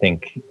 I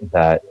think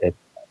that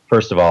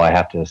first of all, I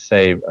have to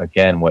say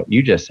again what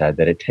you just said,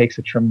 that it takes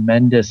a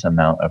tremendous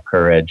amount of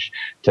courage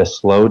to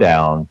slow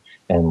down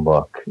and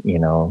look.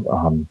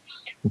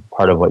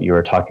 Part of what you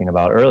were talking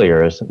about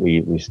earlier is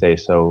we stay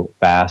so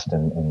fast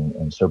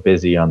and so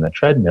busy on the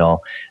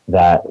treadmill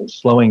that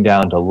slowing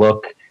down to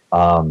look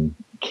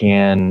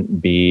can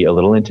be a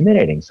little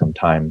intimidating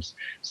sometimes.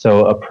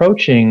 So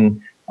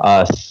approaching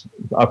ourselves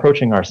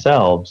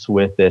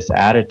with this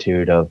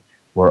attitude of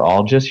we're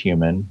all just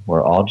human,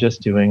 we're all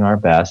just doing our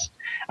best.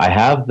 I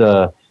have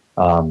the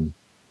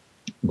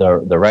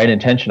right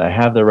intention, I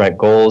have the right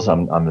goals,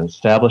 I'm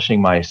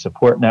establishing my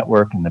support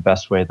network in the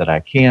best way that I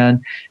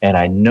can, and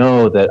I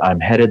know that I'm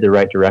headed the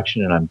right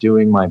direction and I'm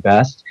doing my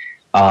best,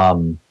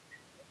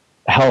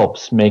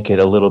 helps make it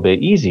a little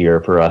bit easier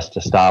for us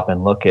to stop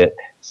and look at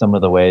some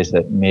of the ways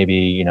that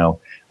maybe,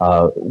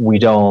 we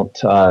don't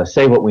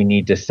say what we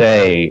need to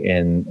say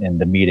in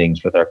the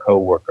meetings with our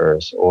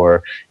coworkers,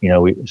 or,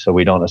 so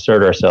we don't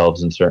assert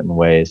ourselves in certain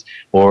ways,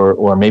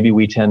 or maybe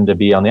we tend to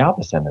be on the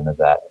opposite end of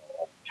that,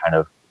 kind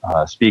of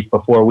speak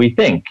before we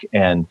think,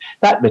 and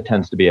that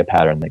tends to be a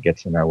pattern that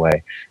gets in our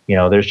way.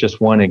 There's just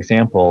one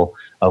example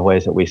of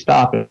ways that we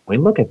stop and we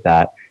look at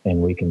that,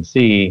 and we can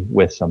see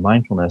with some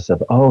mindfulness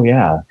of, oh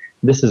yeah,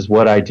 this is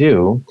what I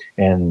do,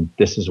 and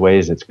this is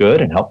ways it's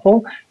good and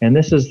helpful, and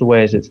this is the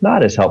ways it's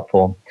not as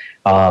helpful.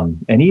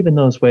 And even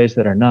those ways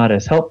that are not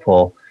as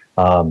helpful,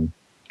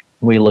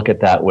 we look at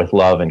that with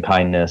love and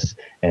kindness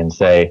and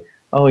say,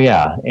 oh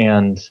yeah,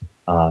 and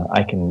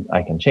I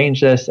can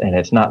change this, and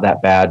it's not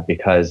that bad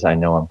because I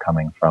know I'm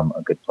coming from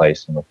a good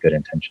place and with good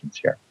intentions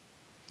here.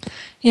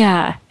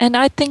 Yeah, and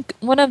I think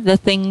one of the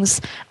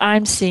things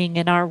I'm seeing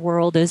in our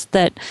world is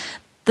that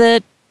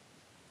the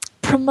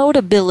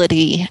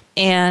promotability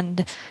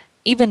and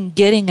even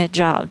getting a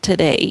job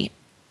today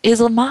is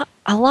a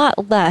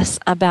lot less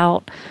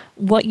about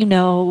what you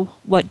know,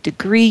 what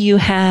degree you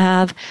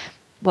have,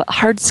 what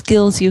hard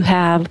skills you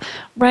have,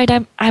 right?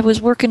 I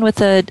was working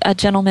with a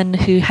gentleman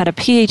who had a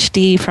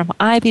PhD from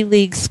Ivy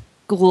League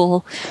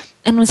school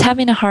and was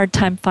having a hard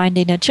time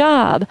finding a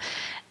job.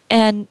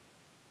 And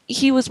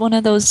he was one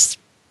of those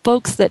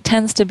folks that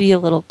tends to be a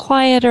little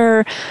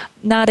quieter,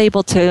 not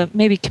able to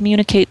maybe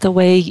communicate the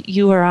way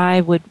you or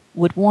I would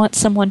want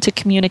someone to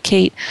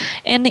communicate.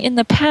 And in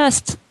the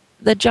past,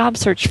 the job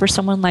search for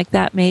someone like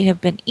that may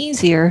have been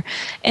easier.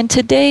 And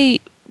today,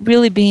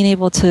 really being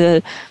able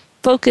to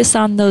focus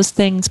on those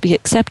things, be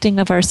accepting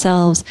of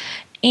ourselves,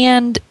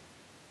 and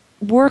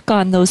work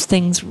on those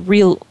things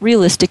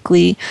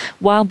realistically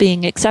while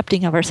being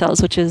accepting of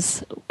ourselves, which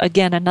is,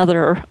 again,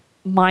 another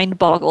mind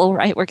boggle,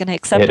 right? We're going to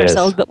accept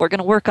ourselves, but we're going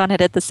to work on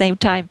it at the same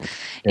time,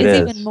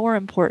 is even more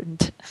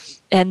important.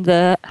 And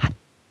the,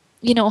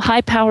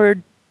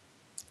 high-powered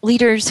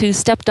leaders who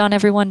stepped on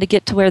everyone to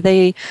get to where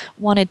they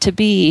wanted to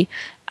be,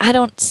 I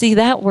don't see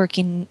that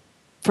working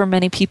for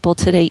many people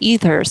today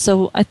either.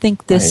 So I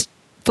think this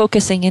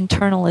focusing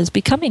internal is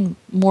becoming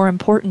more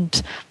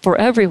important for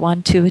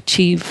everyone to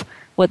achieve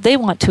what they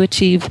want to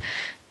achieve.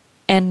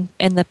 And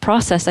in the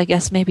process, I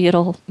guess maybe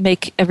it'll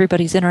make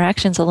everybody's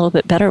interactions a little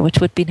bit better, which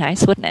would be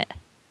nice, wouldn't it?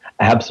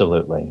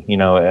 Absolutely.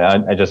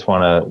 I just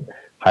want to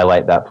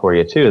highlight that for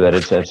you too, that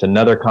it's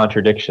another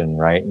contradiction,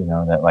 right?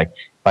 That like,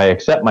 if I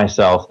accept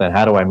myself, then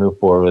how do I move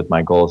forward with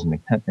my goals and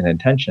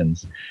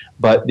intentions?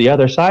 But the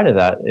other side of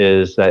that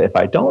is that if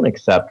I don't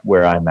accept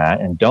where I'm at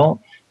and don't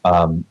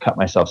cut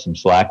myself some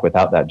slack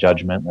without that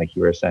judgment, like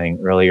you were saying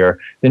earlier,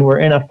 then we're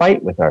in a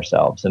fight with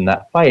ourselves. And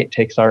that fight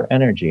takes our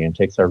energy and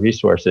takes our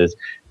resources,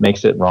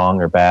 makes it wrong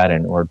or bad,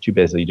 and we're too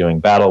busy doing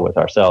battle with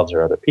ourselves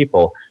or other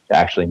people to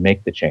actually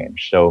make the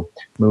change. So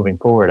moving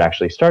forward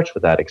actually starts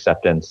with that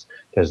acceptance,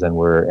 because then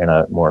we're in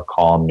a more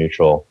calm,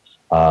 neutral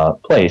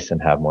place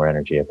and have more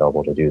energy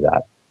available to do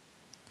that.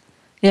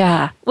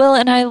 Yeah. Well,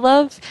 and I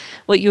love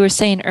what you were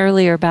saying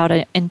earlier about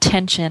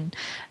intention,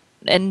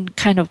 and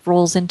kind of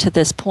rolls into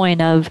this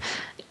point of,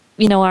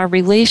 our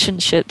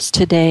relationships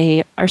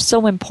today are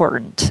so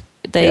important.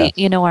 They,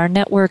 our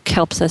network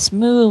helps us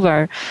move,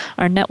 our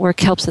network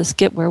helps us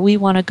get where we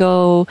want to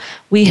go.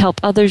 We help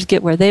others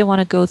get where they want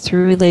to go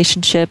through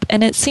relationship.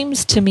 And it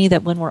seems to me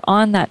that when we're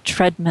on that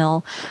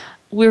treadmill,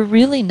 we're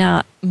really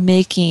not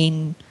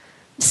making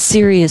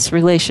serious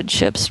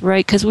relationships,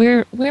 right? Because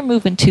we're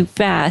moving too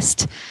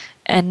fast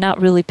and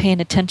not really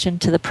paying attention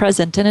to the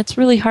present. And it's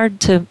really hard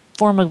to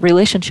form a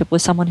relationship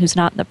with someone who's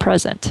not in the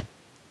present.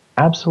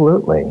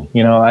 Absolutely.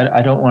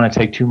 I don't want to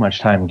take too much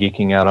time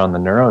geeking out on the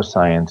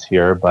neuroscience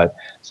here, but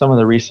some of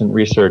the recent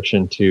research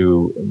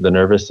into the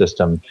nervous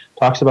system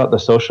talks about the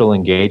social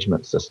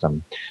engagement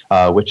system,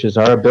 which is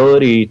our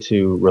ability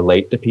to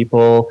relate to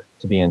people,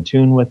 to be in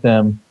tune with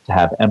them, to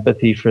have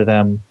empathy for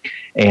them.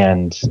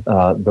 And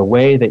the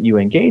way that you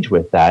engage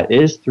with that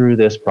is through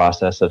this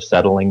process of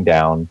settling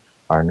down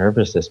our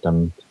nervous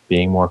system,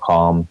 being more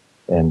calm,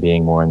 and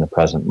being more in the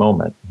present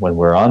moment. When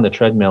we're on the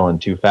treadmill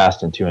and too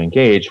fast and too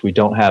engaged, we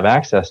don't have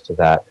access to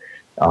that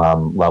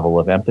level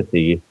of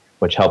empathy,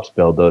 which helps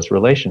build those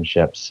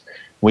relationships.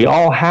 we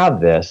all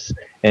have this,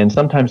 and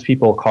sometimes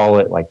people call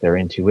it like their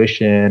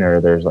intuition,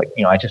 or there's like,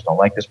 I just don't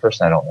like this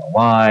person, I don't know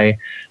why.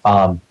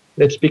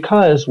 It's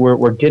because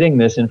we're getting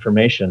this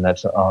information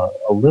that's a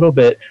little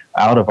bit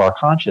out of our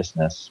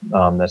consciousness,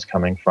 that's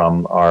coming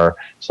from our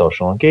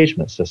social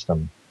engagement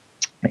system.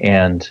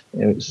 And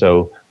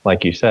so,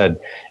 like you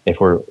said, if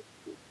we're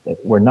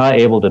not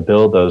able to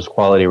build those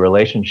quality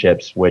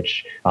relationships,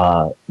 which,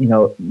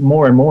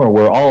 more and more,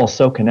 we're all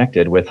so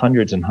connected with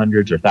hundreds and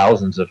hundreds or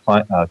thousands of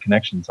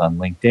connections on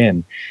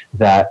LinkedIn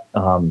that,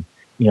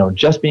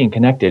 just being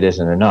connected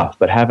isn't enough,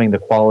 but having the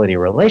quality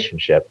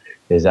relationship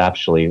is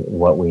actually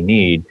what we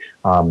need,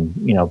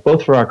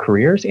 both for our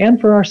careers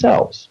and for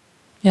ourselves.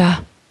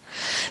 Yeah.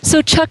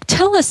 So, Chuck,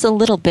 tell us a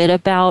little bit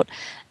about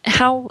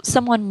how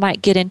someone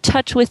might get in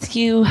touch with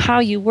you, how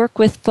you work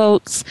with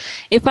folks.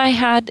 If I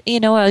had,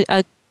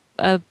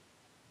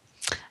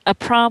 a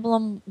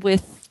problem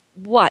with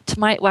what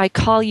might I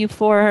call you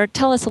for?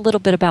 Tell us a little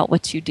bit about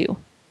what you do.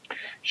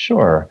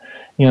 Sure.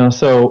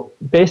 So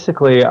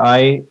basically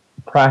I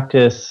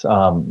practice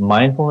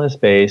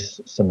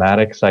mindfulness-based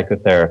somatic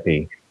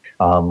psychotherapy.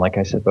 Like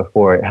I said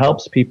before, it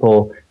helps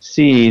people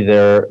see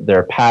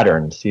their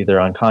patterns, see their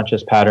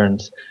unconscious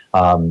patterns,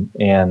 and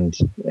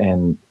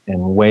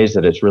ways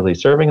that it's really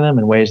serving them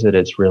and ways that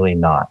it's really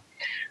not.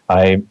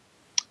 I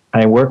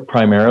work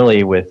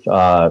primarily with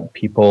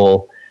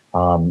people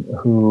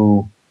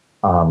who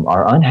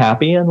are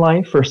unhappy in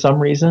life for some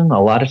reason.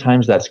 A lot of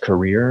times that's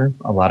career.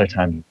 A lot of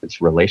times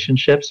it's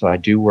relationships. So I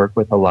do work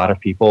with a lot of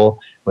people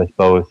with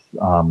both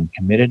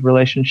committed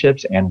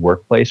relationships and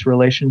workplace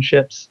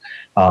relationships,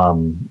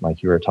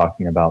 like you were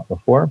talking about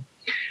before.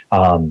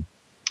 And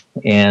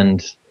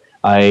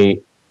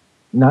I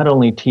not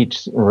only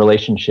teach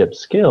relationship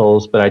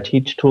skills, but I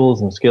teach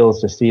tools and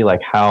skills to see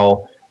like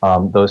how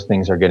those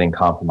things are getting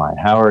compromised.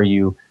 How are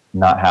you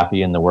not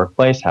happy in the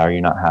workplace? How are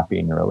you not happy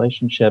in your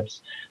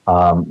relationships?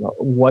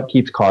 What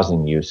keeps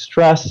causing you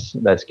stress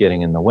that's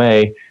getting in the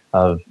way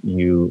of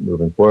you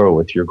moving forward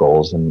with your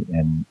goals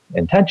and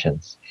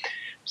intentions?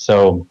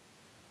 So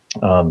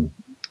the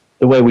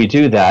way we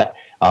do that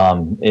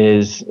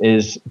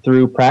is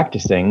through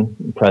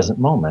practicing present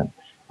moment.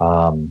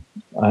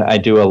 I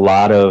do a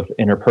lot of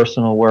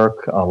interpersonal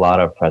work, a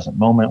lot of present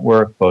moment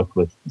work, both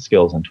with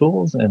skills and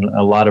tools, and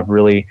a lot of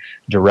really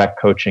direct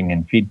coaching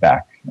and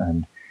feedback.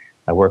 And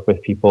I work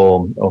with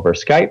people over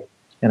Skype,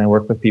 and I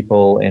work with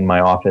people in my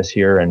office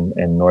here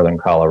in Northern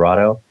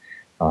Colorado.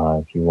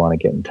 If you want to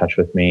get in touch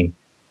with me,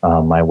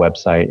 my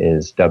website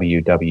is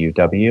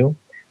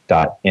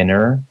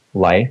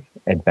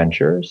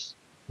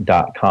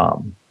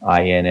www.innerlifeadventures.com,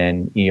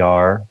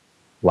 INNER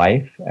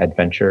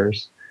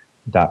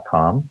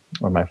lifeadventures.com,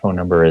 or my phone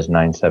number is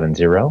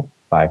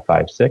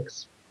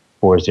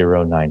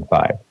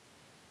 970-556-4095.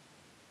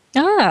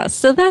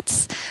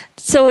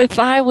 So if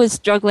I was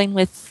struggling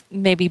with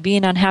maybe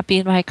being unhappy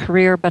in my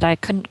career, but I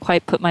couldn't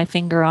quite put my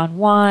finger on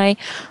why,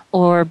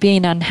 or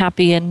being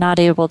unhappy and not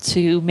able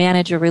to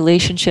manage a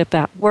relationship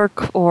at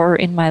work or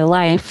in my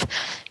life,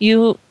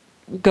 you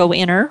go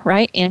inner,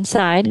 right,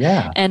 inside,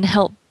 and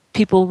help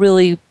people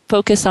really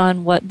focus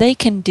on what they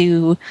can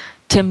do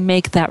to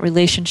make that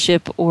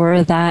relationship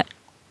or that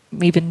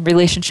even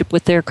relationship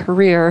with their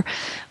career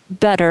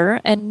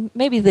better, and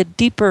maybe the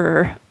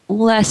deeper,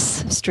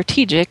 less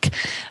strategic,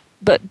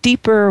 but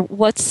deeper,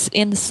 what's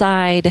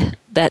inside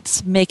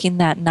that's making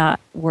that not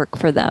work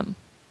for them.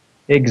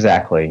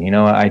 Exactly.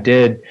 I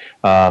did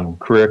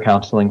career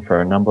counseling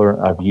for a number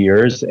of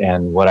years,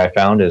 and what I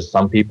found is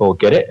some people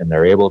get it and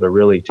they're able to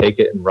really take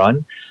it and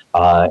run,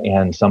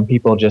 and some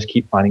people just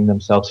keep finding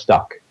themselves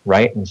stuck,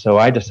 right? And so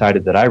I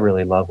decided that I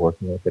really love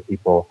working with the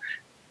people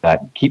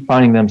that keep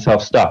finding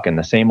themselves stuck in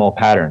the same old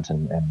patterns,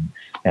 and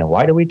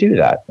why do we do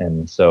that?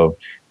 And so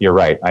you're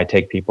right. I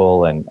take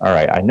people and, all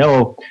right, I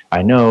know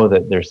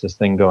that there's this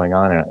thing going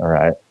on,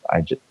 or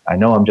I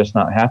know I'm just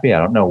not happy. I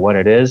don't know what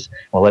it is.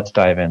 Well, let's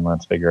dive in.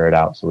 Let's figure it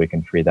out so we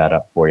can free that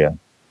up for you.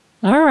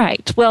 All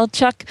right. Well,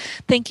 Chuck,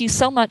 thank you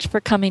so much for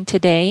coming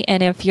today.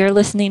 And if you're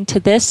listening to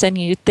this and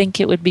you think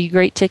it would be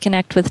great to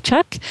connect with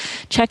Chuck,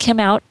 check him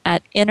out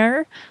at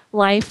Inner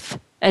Life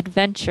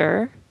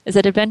Adventure. Is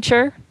it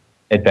Adventure?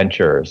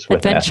 Adventures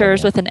with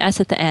an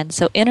S at the end.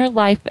 So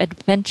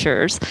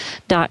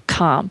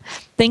innerlifeadventures.com.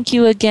 Thank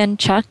you again,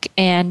 Chuck.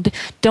 And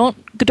don't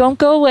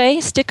go away.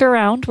 Stick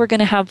around. We're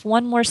going to have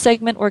one more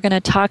segment. We're going to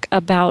talk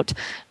about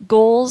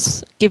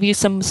goals, give you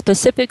some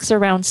specifics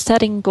around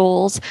setting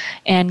goals,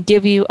 and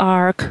give you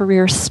our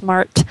Career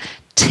Smart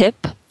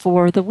tip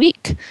for the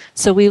week.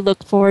 So we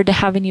look forward to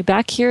having you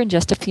back here in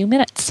just a few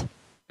minutes.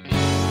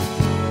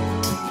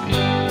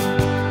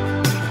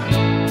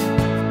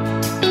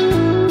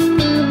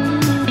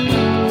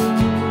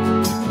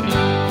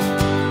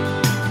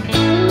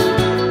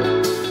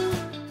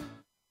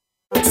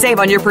 Save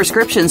on your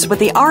prescriptions with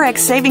the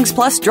RX Savings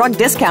Plus drug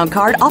discount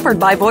card offered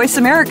by Voice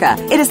America.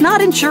 It is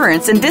not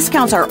insurance, and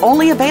discounts are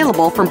only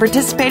available from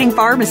participating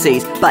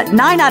pharmacies, but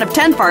 9 out of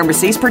 10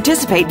 pharmacies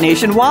participate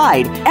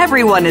nationwide.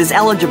 Everyone is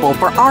eligible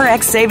for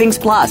RX Savings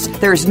Plus.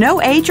 There's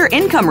no age or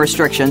income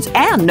restrictions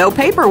and no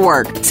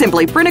paperwork.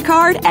 Simply print a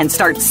card and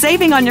start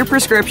saving on your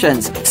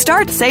prescriptions.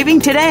 Start saving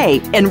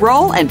today.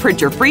 Enroll and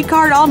print your free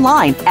card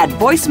online at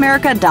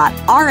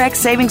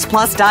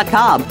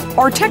voiceamerica.rxsavingsplus.com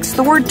or text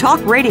the word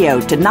Talk Radio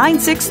to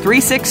 96362.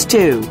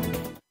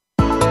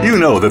 You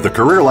know that the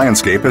career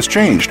landscape has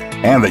changed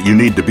and that you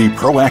need to be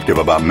proactive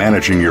about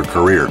managing your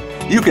career.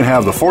 You can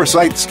have the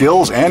foresight,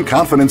 skills, and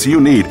confidence you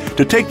need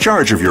to take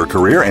charge of your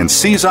career and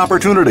seize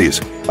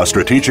opportunities. A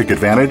strategic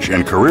advantage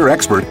and career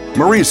expert,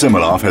 Marie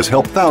Zimenoff has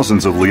helped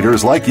thousands of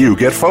leaders like you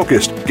get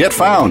focused, get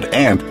found,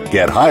 and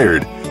get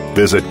hired.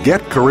 Visit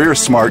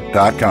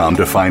getcareersmart.com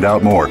to find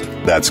out more.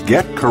 That's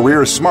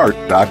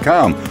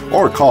getcareersmart.com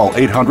or call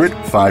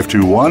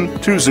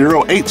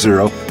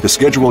 800-521-2080 to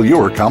schedule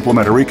your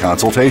complimentary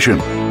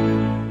consultation.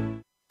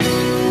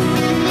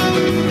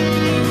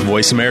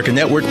 Voice America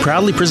Network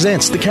proudly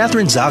presents The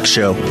Catherine Zox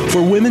Show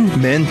for women,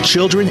 men,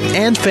 children,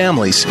 and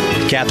families.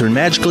 Catherine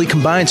magically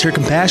combines her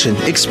compassion,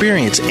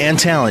 experience, and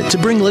talent to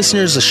bring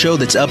listeners a show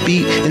that's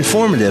upbeat,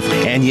 informative,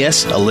 and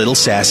yes, a little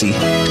sassy.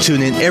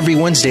 Tune in every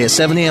Wednesday at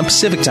 7 a.m.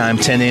 Pacific Time,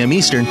 10 a.m.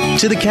 Eastern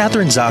to The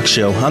Catherine Zox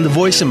Show on the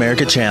Voice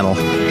America channel.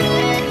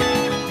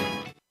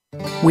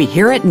 We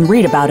hear it and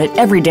read about it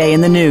every day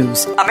in the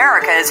news.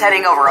 America is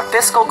heading over a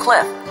fiscal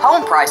cliff.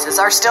 Home prices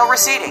are still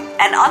receding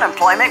and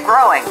unemployment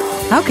growing.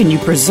 How can you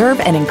preserve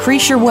and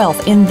increase your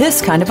wealth in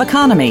this kind of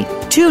economy?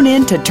 Tune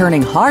in to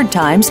Turning Hard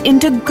Times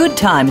into Good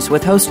Times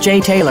with host Jay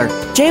Taylor.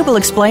 Jay will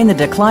explain the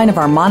decline of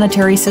our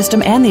monetary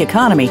system and the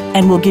economy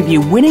and will give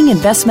you winning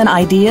investment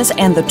ideas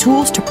and the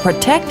tools to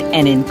protect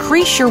and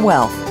increase your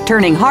wealth.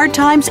 Turning Hard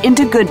Times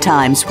into Good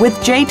Times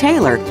with Jay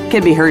Taylor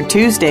can be heard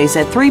Tuesdays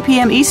at 3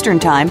 p.m. Eastern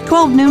Time,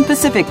 12 noon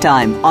Pacific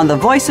Time on the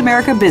Voice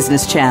America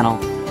Business Channel.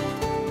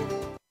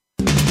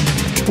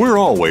 We're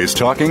always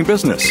talking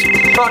business.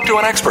 Talk to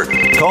an expert.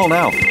 Call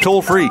now,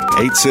 toll free,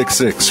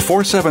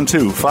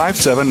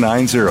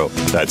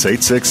 866-472-5790. That's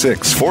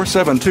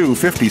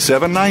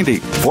 866-472-5790.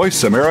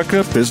 Voice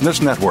America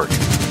Business Network.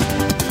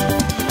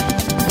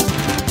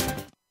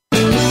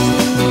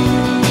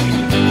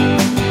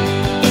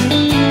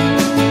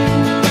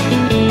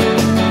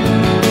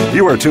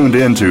 You are tuned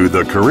in to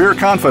The Career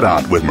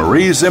Confidant with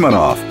Marie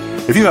Zimenoff.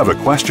 If you have a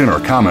question or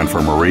comment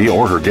for Marie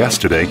or her guest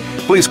today,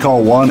 please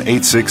call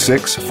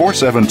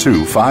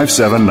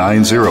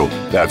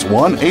 1-866-472-5790. That's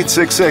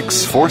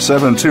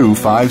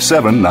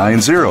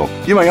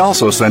 1-866-472-5790. You may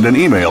also send an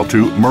email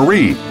to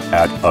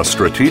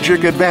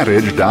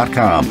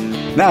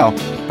marie@astrategicadvantage.com. Now,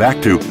 back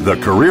to The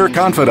Career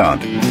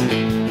Confidant.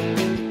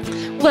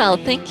 Well,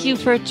 thank you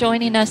for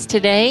joining us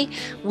today.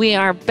 We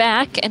are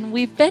back, and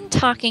we've been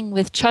talking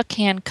with Chuck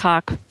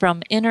Hancock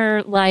from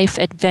Inner Life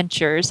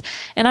Adventures,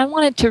 and I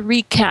wanted to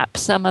recap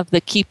some of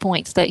the key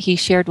points that he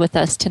shared with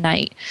us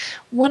tonight.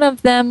 One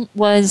of them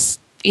was,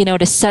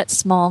 to set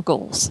small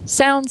goals.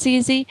 Sounds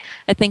easy.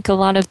 I think a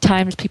lot of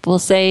times people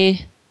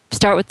say,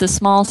 start with the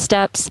small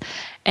steps,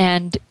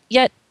 and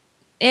yet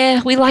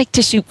we like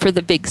to shoot for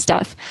the big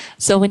stuff.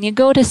 So when you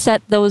go to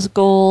set those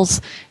goals,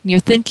 and you're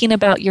thinking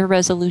about your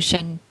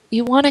resolution,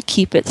 you want to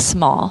keep it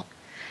small.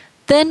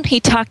 Then he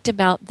talked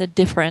about the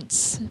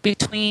difference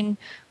between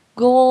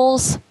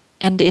goals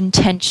and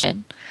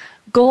intention.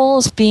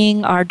 Goals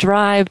being our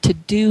drive to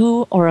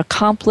do or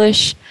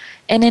accomplish,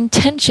 and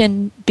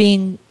intention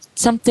being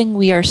something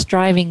we are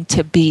striving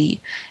to be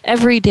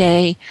every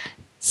day,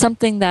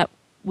 something that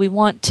we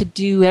want to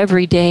do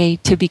every day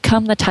to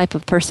become the type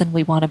of person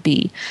we want to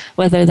be,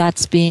 whether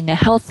that's being a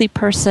healthy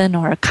person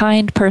or a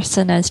kind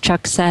person, as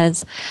Chuck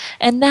says.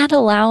 And that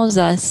allows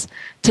us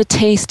to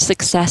taste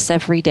success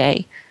every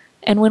day.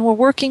 And when we're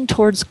working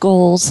towards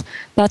goals,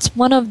 that's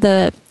one of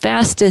the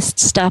fastest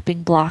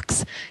stopping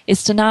blocks,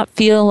 is to not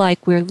feel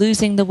like we're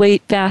losing the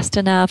weight fast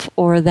enough,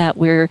 or that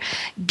we're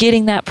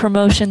getting that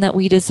promotion that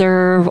we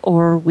deserve,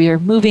 or we're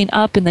moving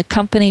up in the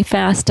company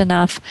fast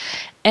enough.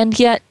 And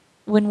yet,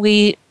 when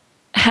we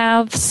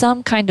have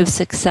some kind of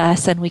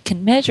success and we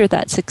can measure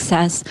that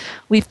success,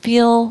 we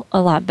feel a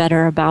lot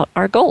better about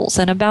our goals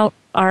and about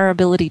our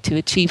ability to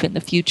achieve in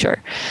the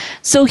future.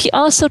 So he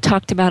also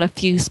talked about a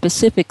few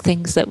specific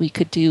things that we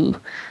could do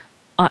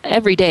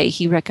every day.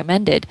 He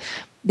recommended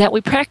that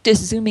we practice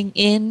zooming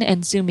in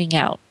and zooming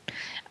out.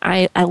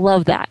 I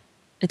love that.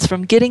 It's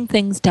from Getting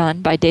Things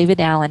Done by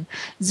David Allen.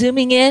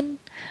 Zooming in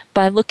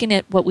by looking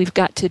at what we've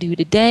got to do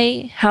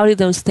today, how do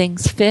those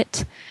things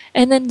fit,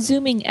 and then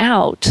zooming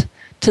out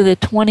to the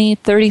 20,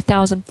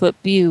 30,000 foot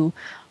view.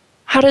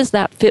 How does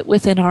that fit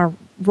within our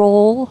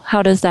role?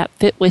 How does that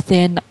fit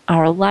within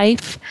our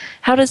life?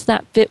 How does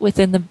that fit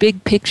within the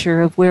big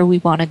picture of where we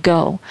want to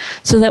go?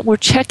 So that we're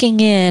checking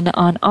in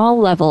on all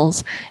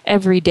levels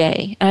every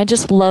day. And I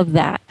just love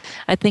that.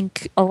 I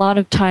think a lot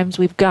of times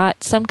we've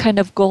got some kind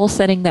of goal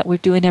setting that we're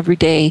doing every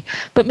day,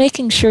 but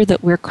making sure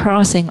that we're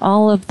crossing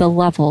all of the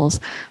levels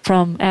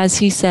from, as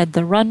he said,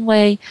 the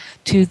runway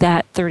to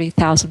that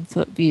 30,000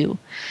 foot view.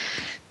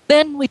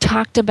 Then we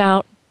talked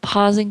about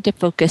pausing to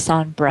focus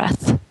on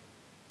breath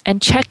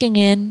and checking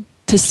in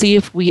to see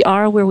if we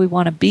are where we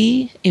want to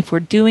be, if we're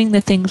doing the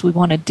things we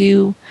want to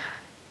do,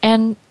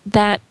 and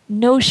that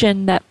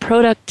notion that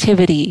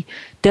productivity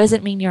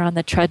doesn't mean you're on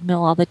the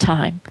treadmill all the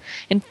time.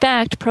 In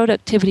fact,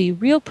 productivity,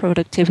 real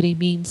productivity,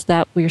 means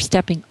that we're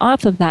stepping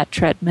off of that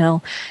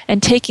treadmill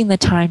and taking the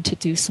time to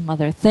do some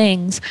other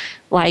things,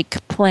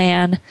 like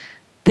plan,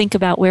 think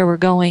about where we're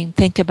going,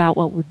 think about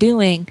what we're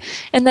doing,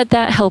 and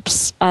that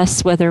helps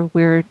us whether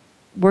we're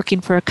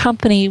working for a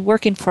company,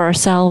 working for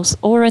ourselves,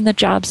 or in the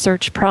job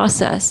search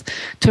process,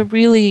 to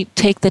really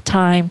take the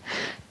time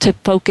to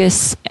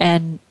focus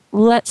and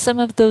let some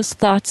of those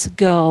thoughts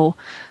go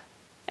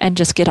and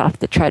just get off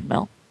the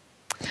treadmill.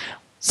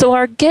 So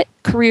our Get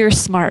Career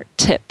Smart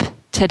tip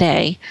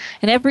today,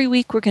 and every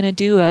week we're going to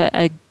do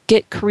a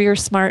Get Career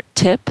Smart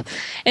tip.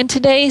 And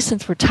today,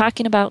 since we're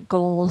talking about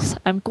goals,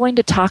 I'm going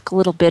to talk a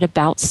little bit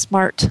about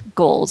SMART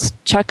goals.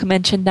 Chuck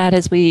mentioned that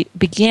as we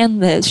began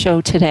the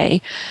show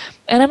today.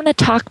 And I'm going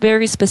to talk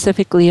very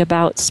specifically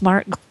about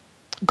SMART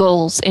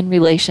goals in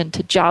relation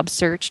to job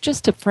search,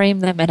 just to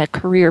frame them in a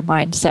career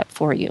mindset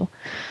for you.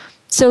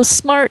 So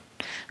SMART: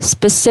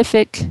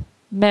 specific,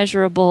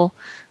 measurable,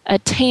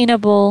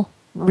 attainable,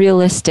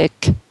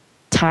 realistic,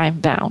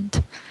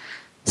 time-bound.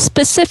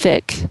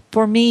 Specific,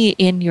 for me,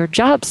 in your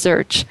job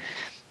search,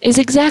 is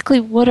exactly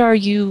what are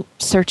you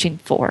searching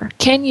for?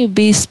 Can you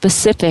be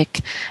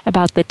specific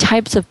about the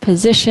types of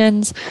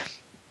positions?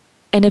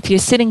 And if you're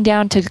sitting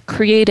down to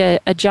create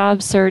a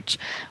job search,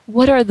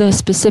 what are the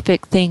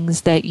specific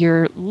things that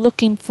you're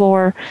looking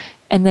for?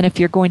 And then if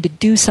you're going to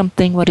do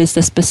something, what is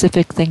the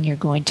specific thing you're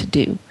going to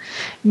do?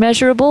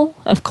 Measurable,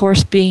 of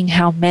course, being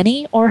how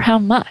many or how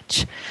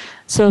much.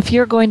 So if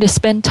you're going to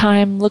spend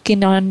time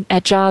looking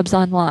at jobs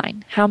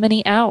online, how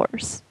many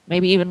hours?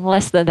 Maybe even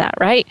less than that,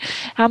 right?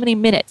 How many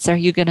minutes are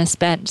you going to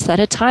spend? Set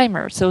a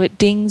timer so it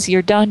dings,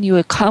 you're done, you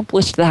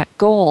accomplished that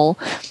goal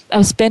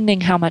of spending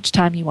how much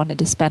time you wanted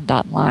to spend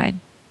online.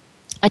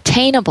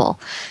 Attainable.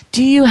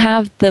 Do you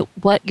have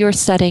what you're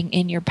setting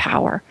in your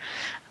power?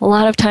 A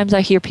lot of times I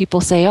hear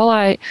people say,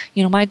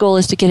 my goal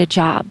is to get a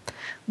job.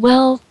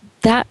 Well,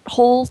 that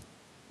whole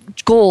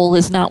goal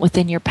is not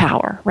within your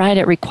power, right?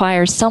 It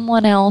requires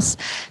someone else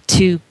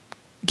to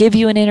give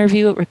you an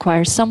interview. It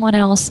requires someone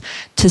else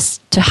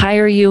to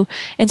hire you.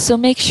 And so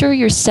make sure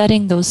you're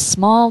setting those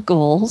small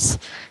goals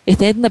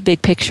within the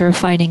big picture of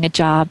finding a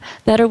job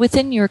that are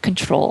within your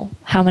control.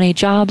 How many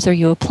jobs are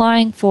you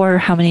applying for?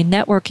 How many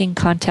networking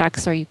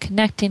contacts are you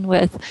connecting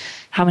with?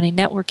 How many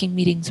networking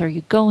meetings are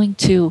you going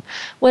to?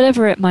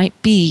 Whatever it might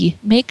be,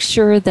 make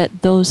sure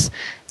that those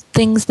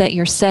things that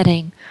you're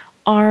setting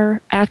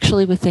are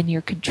actually within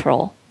your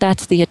control.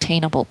 That's the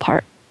attainable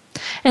part.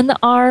 And the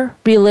R,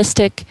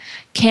 realistic.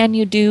 Can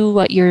you do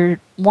what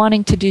you're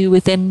wanting to do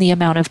within the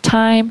amount of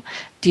time?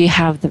 Do you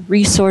have the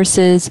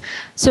resources?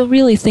 So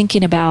really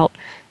thinking about,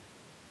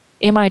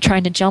 am I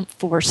trying to jump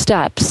 4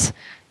 steps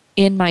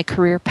in my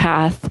career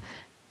path,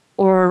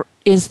 or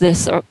is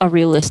this a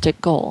realistic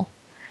goal?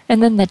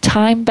 And then the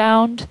time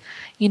bound,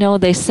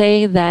 they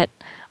say that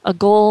a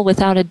goal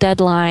without a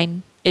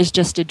deadline is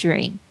just a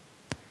dream.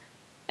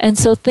 And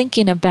so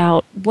thinking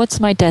about, what's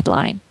my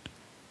deadline?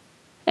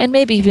 And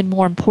maybe even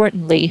more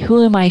importantly,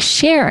 who am I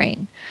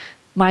sharing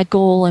my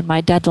goal and my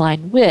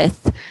deadline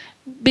with?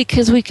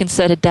 Because we can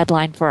set a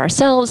deadline for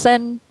ourselves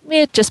and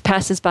it just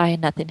passes by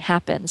and nothing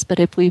happens. But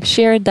if we've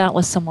shared that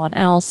with someone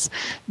else,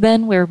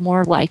 then we're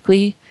more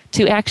likely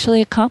to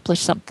actually accomplish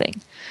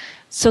something.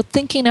 So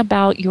thinking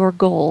about your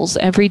goals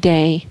every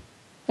day,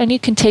 and you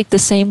can take the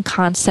same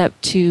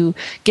concept to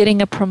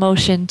getting a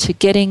promotion, to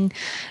getting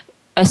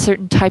a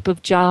certain type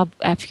of job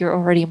if you're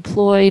already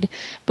employed,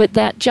 but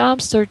that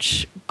job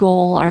search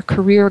goal, our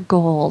career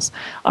goals,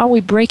 are we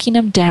breaking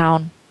them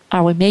down?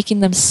 Are we making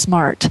them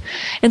SMART?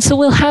 And so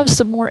we'll have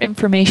some more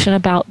information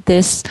about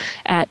this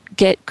at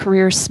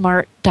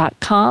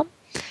getcareersmart.com.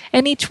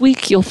 And each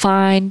week you'll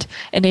find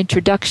an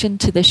introduction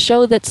to the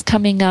show that's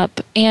coming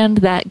up and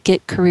that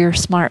Get Career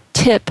Smart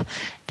tip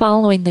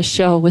following the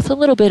show with a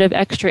little bit of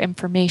extra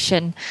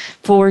information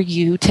for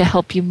you to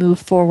help you move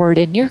forward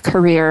in your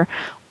career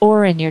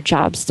or in your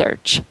job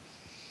search.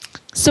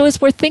 So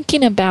as we're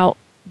thinking about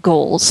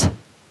goals,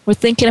 we're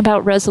thinking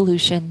about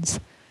resolutions,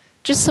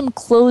 just some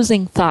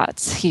closing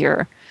thoughts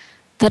here,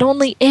 that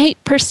only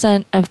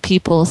 8% of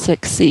people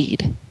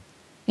succeed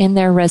in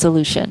their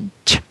resolution.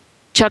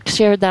 Chuck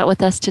shared that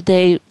with us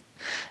today.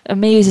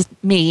 Amazed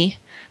me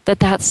that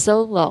that's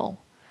so low.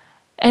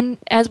 And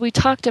as we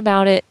talked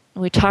about it,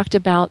 we talked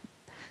about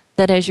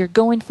that as you're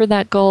going for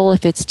that goal,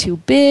 if it's too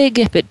big,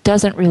 if it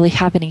doesn't really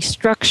have any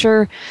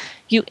structure,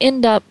 you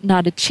end up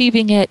not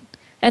achieving it,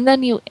 And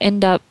then you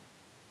end up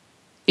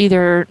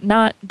either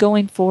not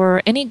going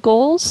for any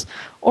goals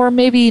or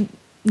maybe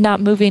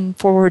not moving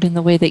forward in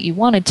the way that you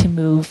wanted to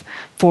move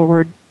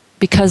forward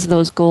because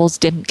those goals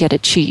didn't get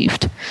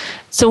achieved.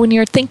 So when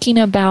you're thinking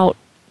about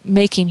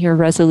making your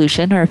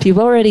resolution, or if you've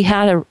already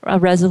had a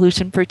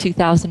resolution for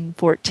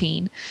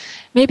 2014,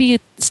 maybe you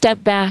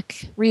step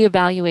back,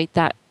 reevaluate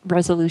that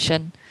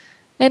resolution.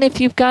 And if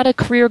you've got a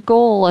career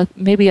goal,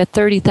 maybe a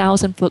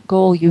 30,000-foot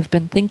goal you've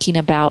been thinking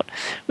about,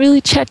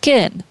 really check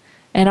in.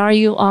 And are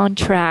you on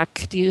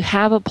track? Do you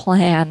have a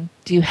plan?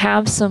 Do you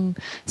have some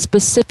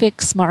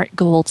specific SMART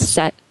goals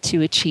set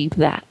to achieve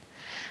that?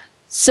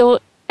 So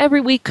every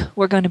week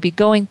we're going to be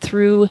going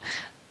through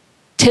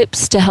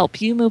tips to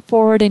help you move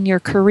forward in your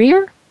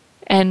career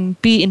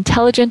and be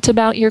intelligent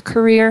about your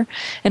career.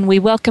 And we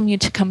welcome you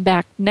to come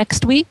back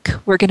next week.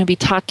 We're going to be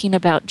talking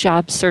about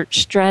job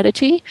search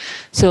strategy.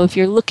 So if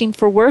you're looking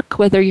for work,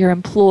 whether you're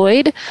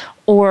employed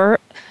or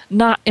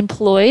not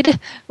employed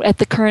at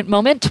the current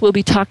moment, we'll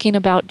be talking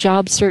about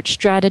job search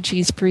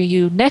strategies for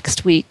you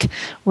next week,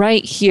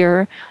 right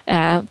here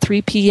at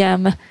 3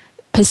 p.m.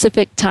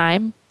 Pacific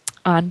time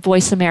on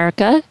Voice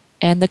America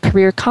and the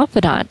Career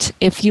Confidant.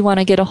 If you want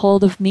to get a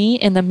hold of me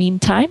in the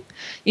meantime,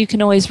 you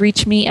can always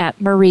reach me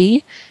at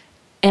Marie,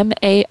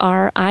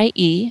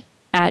 M-A-R-I-E,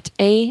 at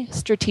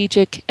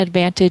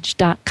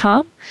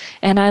astrategicadvantage.com.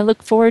 And I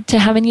look forward to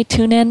having you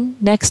tune in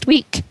next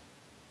week.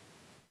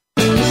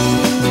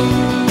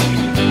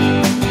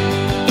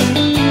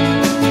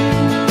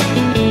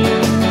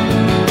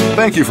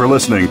 Thank you for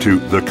listening to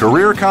The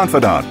Career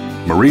Confidant.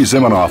 Marie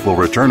Zimenoff will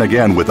return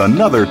again with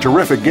another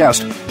terrific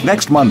guest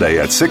next Monday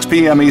at 6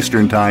 p.m.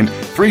 Eastern Time,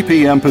 3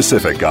 p.m.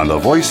 Pacific on the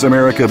Voice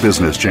America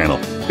Business Channel.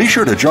 Be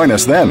sure to join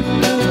us then.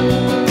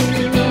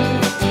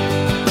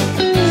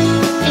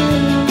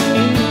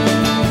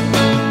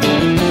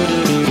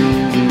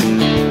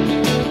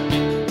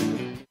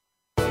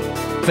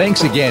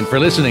 Thanks again for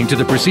listening to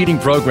the preceding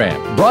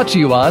program, brought to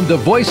you on the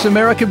Voice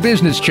America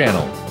Business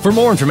Channel. For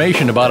more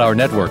information about our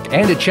network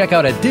and to check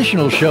out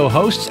additional show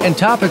hosts and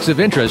topics of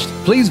interest,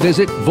 please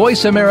visit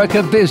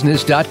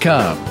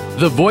voiceamericabusiness.com.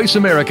 The Voice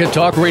America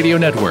Talk Radio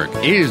Network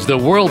is the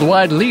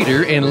worldwide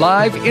leader in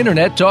live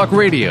Internet talk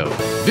radio.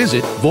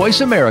 Visit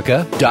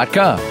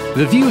voiceamerica.com.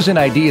 The views and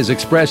ideas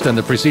expressed on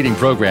the preceding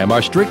program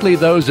are strictly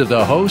those of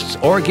the hosts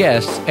or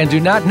guests and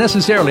do not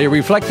necessarily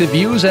reflect the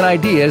views and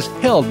ideas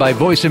held by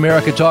Voice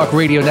America Talk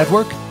Radio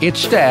Network, its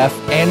staff,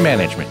 and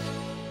management.